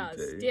really does.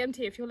 do. DMT,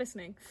 if you're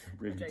listening.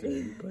 really I'm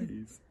do,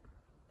 please.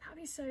 That'd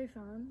be so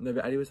fun. No,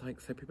 but Ellie was like,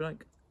 so people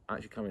like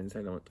actually come in and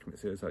say they want to commit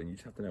suicide, and you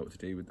just have to know what to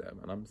do with them.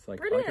 And I'm just like,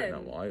 I Brilliant.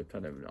 don't know. I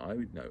don't know. I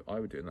would know. I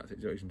would do in that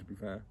situation. To be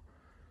fair,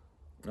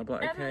 I'd be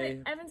like, okay.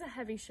 Evan's a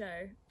heavy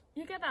show.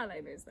 You get that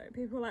like this though.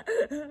 People are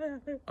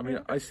like. I mean,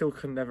 I still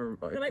can never.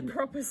 They're like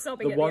proper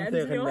sobbing. The at one the thing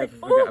I end, can and never you're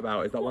forget like,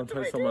 about is that what one do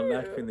time I someone do?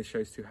 left me and the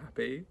show's too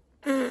happy.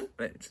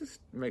 It just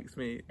makes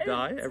me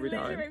die every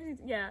literally time.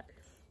 makes me- yeah.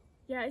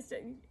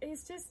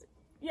 It's just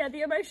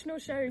the emotional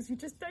shows. You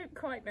just don't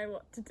quite know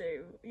what to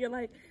do. You're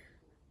like,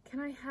 can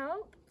I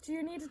help? Do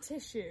you need a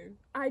tissue?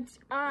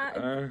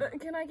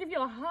 Can I give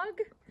you a hug?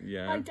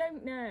 Yeah. I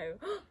don't know.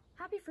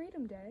 Happy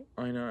Freedom Day.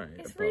 I know.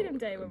 It's but Freedom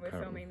Day when we're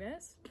apparently- filming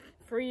this.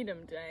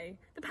 Freedom Day.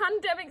 The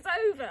pandemic's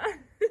over.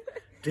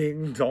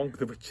 Ding dong,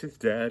 the witch is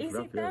dead. Is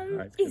Rub it your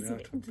though? eyes, Is get out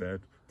it? of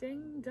bed.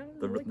 Ding dong.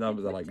 The wicked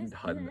numbers are like witch is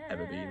higher than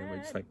ever been, and we're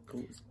just dead. like,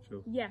 cool,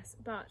 sure. Yes,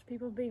 but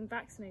people have been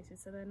vaccinated,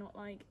 so they're not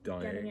like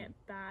getting Dying. it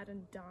bad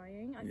and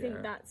dying. I Yeah,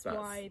 think that's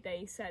why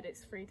they said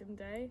it's Freedom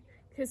Day,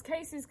 because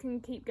cases can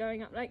keep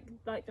going up,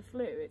 like the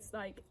flu. It's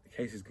like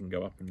Cases can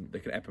go up and they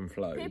can ebb and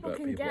flow, people but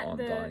can people get aren't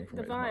dying from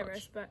the it virus,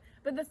 as much.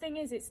 but the thing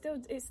is, it's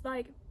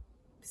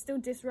still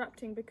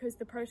disrupting, because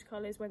the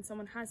protocol is when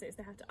someone has it, is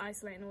they have to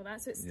isolate and all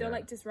that. So it's still Yeah.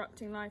 like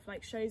disrupting life,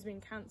 like shows being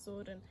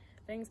cancelled and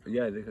things.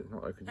 Yeah, it's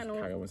not like they can just And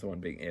all- carry on with someone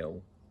being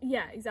ill.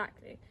 Yeah,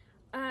 exactly.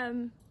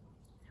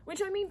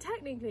 Which I mean,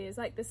 technically is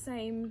like the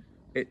same.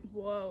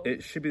 Whoa.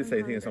 It should be the I'm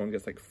same thing as hungry. someone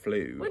gets like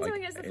flu. When like, someone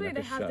gets the in, flu, like,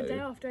 they a have the show. day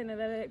off, don't they?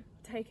 They don't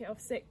take it off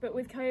sick. But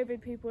with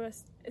COVID, people are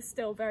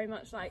still very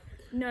much like,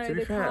 no, To be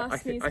the fair,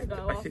 cast needs to go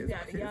off, yada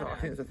I think yada.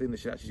 it's the thing they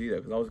should actually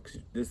do though, because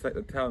there's like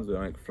the towns where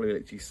like flu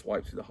literally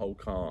swipes through the whole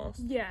cast,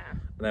 Yeah,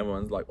 and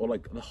everyone's like, or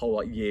like the whole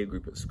like year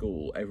group at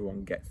school,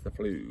 everyone gets the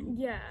flu.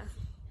 yeah.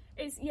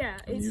 It's And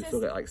it's you just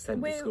still get like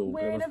sent to school. we're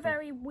in a Everyone's-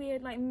 very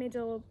weird like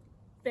middle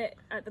bit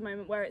at the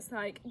moment where it's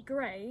like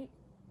great.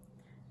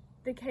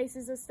 The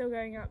cases are still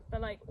going up,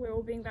 but like we're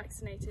all being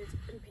vaccinated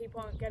and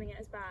people aren't getting it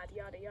as bad,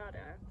 yada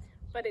yada.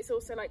 But it's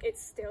also like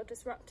it's still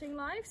disrupting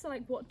life. So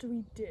like, what do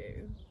we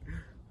do?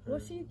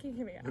 What are you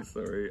kicking me at?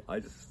 Sorry,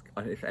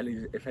 if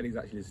Ellie's actually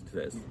listening to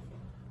this,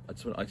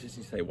 I just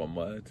need to say one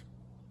word.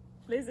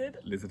 Lizard.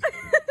 Lizard.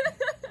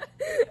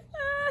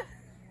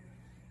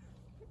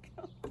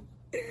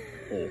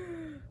 Or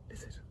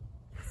lizard.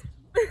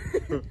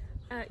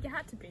 You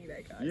had to be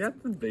there, guys. You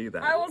have to be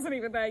there. I wasn't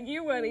even there.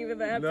 You weren't even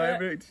there. No, but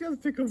but she has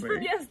to tickle from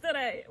me.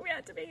 yesterday, we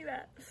had to be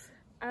there.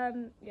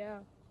 Yeah.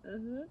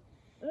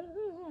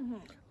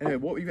 Anyway,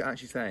 what were you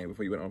actually saying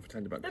before you went on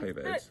pretend about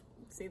COVID?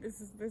 See,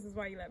 this is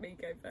why you let me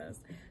go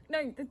first.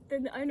 No,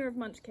 the owner of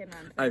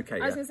Munchkinland. Okay, I was yeah.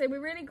 going to say, we're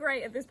really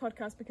great at this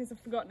podcast because I've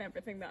forgotten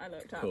everything that I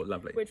looked up. Cool,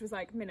 lovely. Which was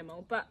like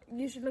minimal, but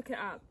you should look it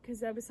up because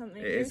there was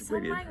something. It There is was some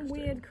really like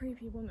interesting. weird,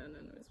 creepy woman,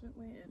 and it was a bit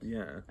weird.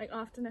 Yeah. Like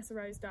after Nessa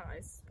Rose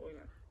dies,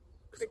 spoiler.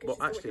 Because Well,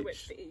 she's actually, the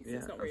Witch of the East. yeah,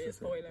 It's not I was really a gonna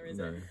say, spoiler, is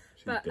no, it?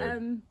 she's But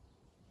dead.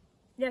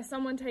 yeah,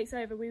 someone takes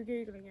over. We were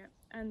googling it,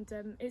 and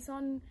it's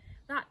on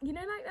that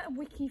like that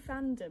Wiki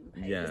fandom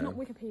page. Yeah. It's not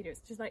Wikipedia. It's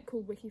just like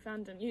called Wiki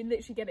fandom. You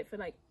literally get it for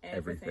like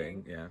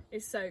everything. Yeah.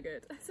 It's so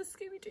good. It's a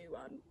Scooby Doo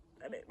one,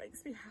 and it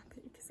makes me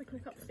happy because I can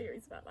look up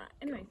theories about that.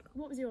 Anyway,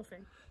 what was your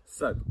thing?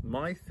 So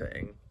my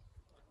thing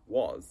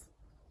was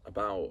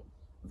about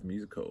the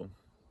musical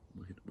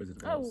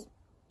Wizard of Oz.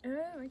 Oh,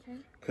 okay.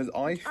 Because I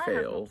I have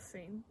feel not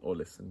seen. or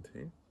listened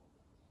to.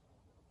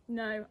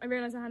 No, I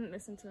realised I hadn't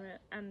listened to it,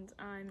 and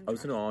I'm. I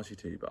was going to ask you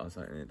to, but I was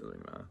like, it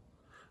doesn't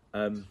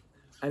matter.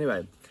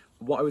 Anyway,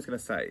 what I was going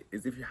to say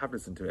is if you have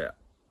listened to it,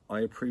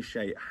 I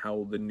appreciate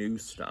how the new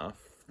stuff,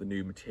 the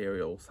new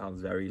material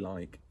sounds very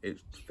like it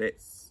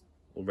fits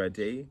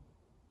already.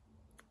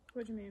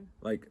 What do you mean?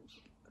 Like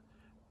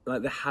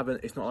they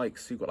haven't, it's not like,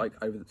 so you've got like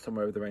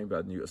Somewhere Over the Rainbow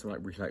and you've got some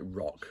like really like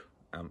rock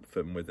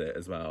anthem with it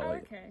as well. Oh,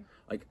 Like, okay.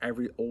 like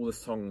all the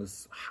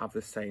songs have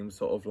the same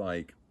sort of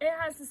like, It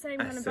has the same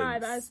kind of vibe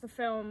essence. as the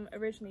film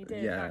originally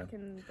did Yeah. back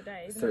in the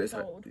day, even so though it's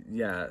it's like, old.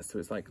 yeah, so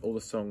it's like all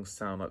the songs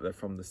sound like they're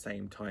from the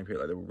same time period,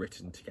 like they were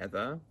written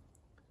together.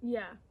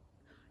 Yeah.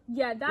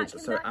 Yeah, that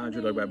So can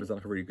Angela be... Webb has done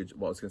like a really good.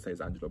 What I was going to say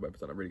is Angela Webb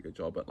has done a really good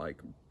job at like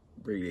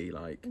really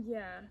like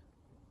Yeah.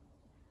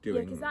 doing.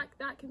 Yeah, because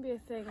that can be a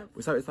thing.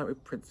 So it's like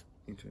with Prince.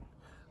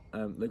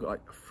 They've got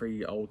like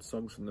 3 old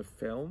songs from the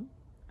film,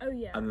 Oh,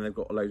 yeah. and then they've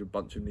got a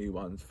bunch of new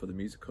ones for the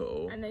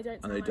musical, And they don't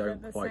and they sound like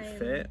don't they're the quite same.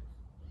 fit.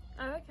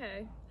 Oh,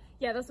 okay.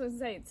 Yeah, that's what I was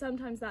saying.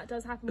 Sometimes that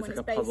does happen It's when like it's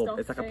a based puzzle. off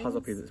It's like a puzzle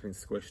piece things. that's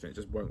been squished, and it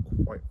just won't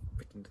quite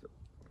fit into the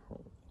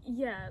hole.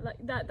 Yeah, like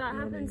that know what I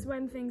happens mean?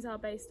 when things are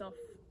based off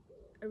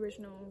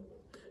original.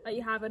 Like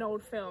you have an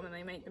old film and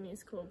they make the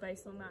musical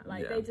based on that.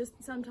 Like Yeah. they just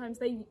sometimes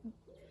they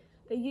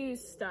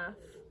use stuff.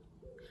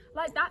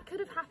 Like, that could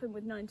have happened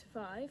with 9 to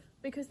 5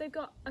 because they've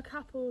got a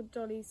couple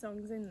Dolly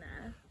songs in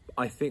there.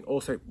 I think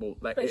also, well,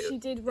 like, But she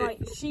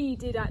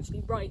did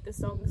actually write the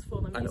songs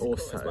for the musical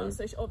as well.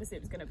 So obviously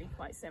it was going to be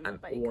quite similar.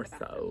 And but it could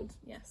have happened.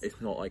 Yes. It's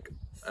not like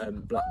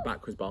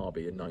Backwards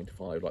Barbie and 9 to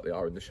 5 like they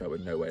are in the show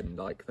and No End,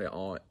 like they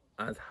are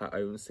as her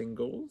own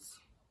singles.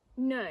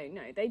 No,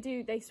 they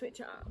do. They switch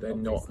it up. They're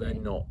not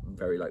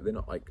very like they're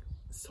not like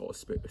sort of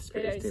split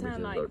They don't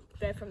sound like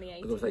they're from the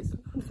 80s. Like,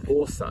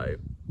 also,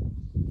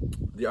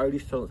 the only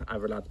song that's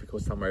ever allowed to be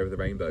called Somewhere Over the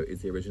Rainbow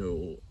is the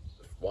original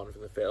one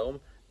from the film.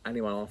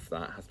 Anyone after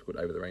that has to be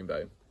called Over the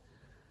Rainbow.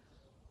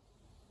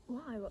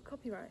 Why? What,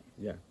 copyright?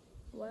 Yeah.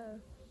 Wow.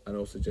 And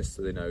also, just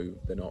so they know,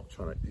 they're not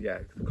trying to. Yeah,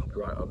 the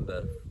copyright on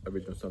the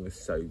original song is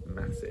so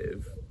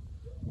massive.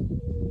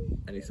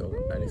 Any song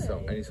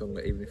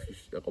that, even if you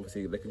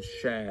obviously they can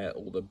share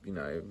all the, you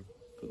know,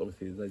 because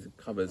obviously there's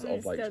covers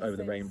of like Over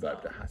the Rainbow,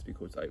 but it has to be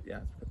called like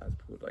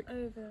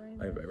Over the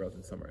Rainbow. rather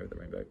than Somewhere Over the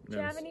Rainbow. Do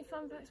you have any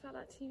fun facts about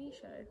that TV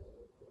show?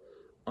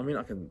 I mean,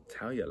 I can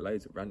tell you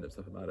loads of random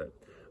stuff about it.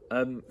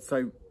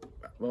 So,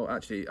 well,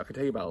 actually, I can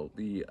tell you about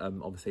the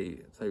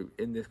obviously. So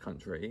in this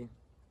country,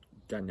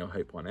 Danielle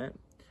Hope won it,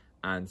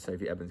 and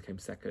Sophie Evans came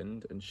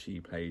second, and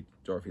she played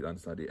Dorothy the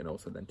Understudy, and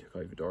also then took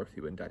over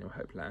Dorothy when Danielle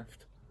Hope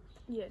left.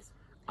 Yes.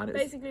 And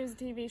basically, it was a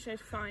TV show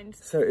to find.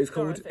 So it was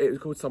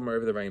called Somewhere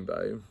Over the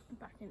Rainbow.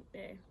 Back in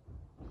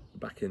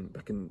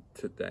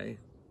today.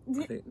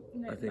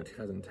 I think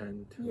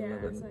 2010, 2011. Yeah,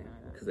 something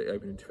like that. Because it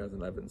opened in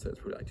 2011, so it's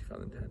probably like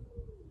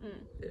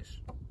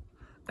 2010-ish.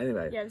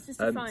 Anyway, yeah, it was just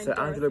to find so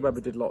Dorothy. Angelo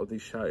Weber did a lot of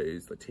these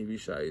shows, like TV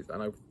shows,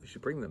 and we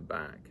should bring them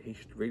back. He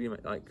should really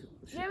make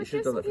he should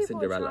have done that for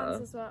Cinderella.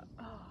 As well.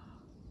 Oh.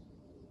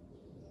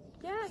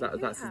 Yeah, So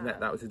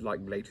that was his like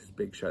latest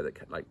big show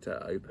that like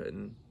to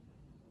open.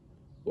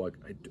 Like,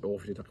 or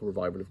if he did like a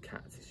revival of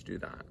Cats, he should do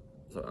that.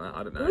 So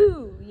I don't know.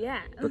 Ooh,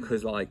 yeah.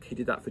 Because like he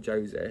did that for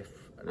Joseph,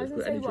 and I was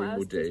that's gonna what say, Any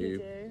what Dream Will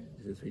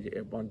else did he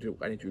do.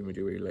 Any Dream Will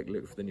do. He like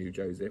looked for the new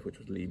Joseph, which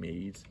was Lee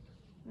Mead.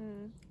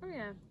 Oh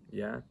yeah.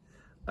 Yeah.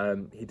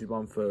 He did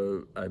one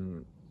for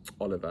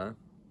Oliver.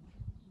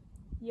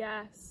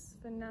 Yes,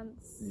 for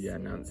Nancy. Yeah,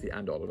 Nancy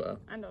and Oliver.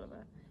 And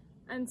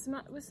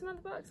was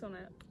Samantha Burks on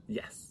it?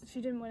 Yes.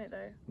 She didn't win it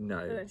though. No.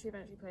 But then she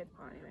eventually played the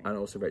part anyway. And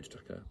also Rachel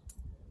Tucker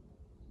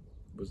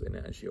was in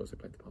it, and she also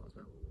played the part as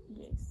well.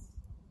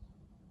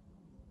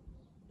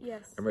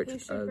 Yes. And Rachel, we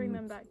should bring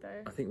them back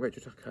though. I think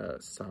Rachel Tucker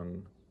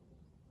sung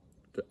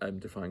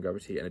Defying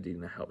Gravity, and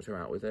Adina helped her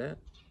out with it.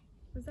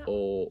 Was that?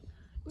 Or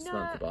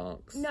Samantha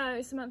Barks? No,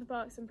 it's Samantha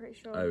Barks, I'm pretty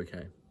sure. Oh,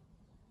 okay.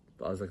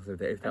 But I was like,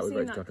 if that was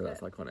Rachel Tucker,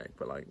 that's iconic.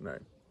 But like, no,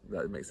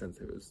 that makes sense.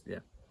 It was, yeah,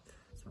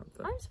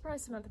 Samantha. I'm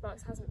surprised Samantha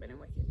Barks hasn't been in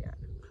Wicked yet.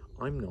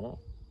 I'm not.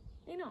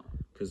 You're not?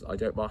 Because I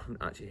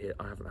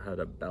haven't heard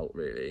a belt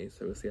really,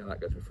 so we'll see how that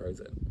goes for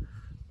Frozen.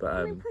 But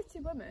I mean, Pretty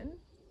Woman.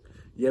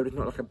 Yeah, but it's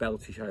not like a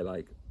belty show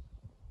like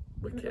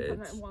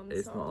Wicked.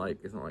 It's not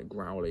like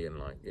growly and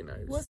like, you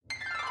know.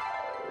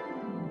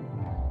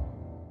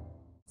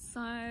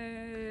 So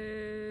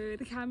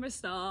the camera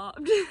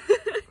stopped.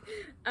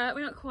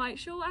 We're not quite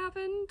sure what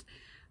happened,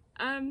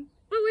 but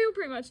we were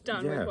pretty much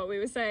done with what we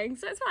were saying,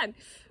 so it's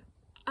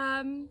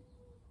fine.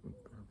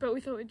 But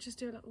we thought we'd just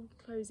do a little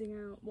closing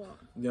out. What?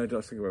 No,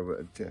 don't think about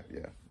it.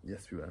 Yeah.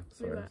 Yes, we were.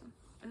 Sorry.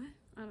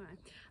 I don't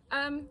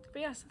know.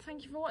 But yes,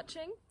 thank you for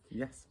watching.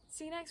 Yes.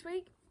 See you next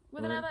week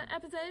with another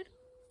episode.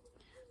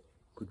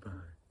 Goodbye.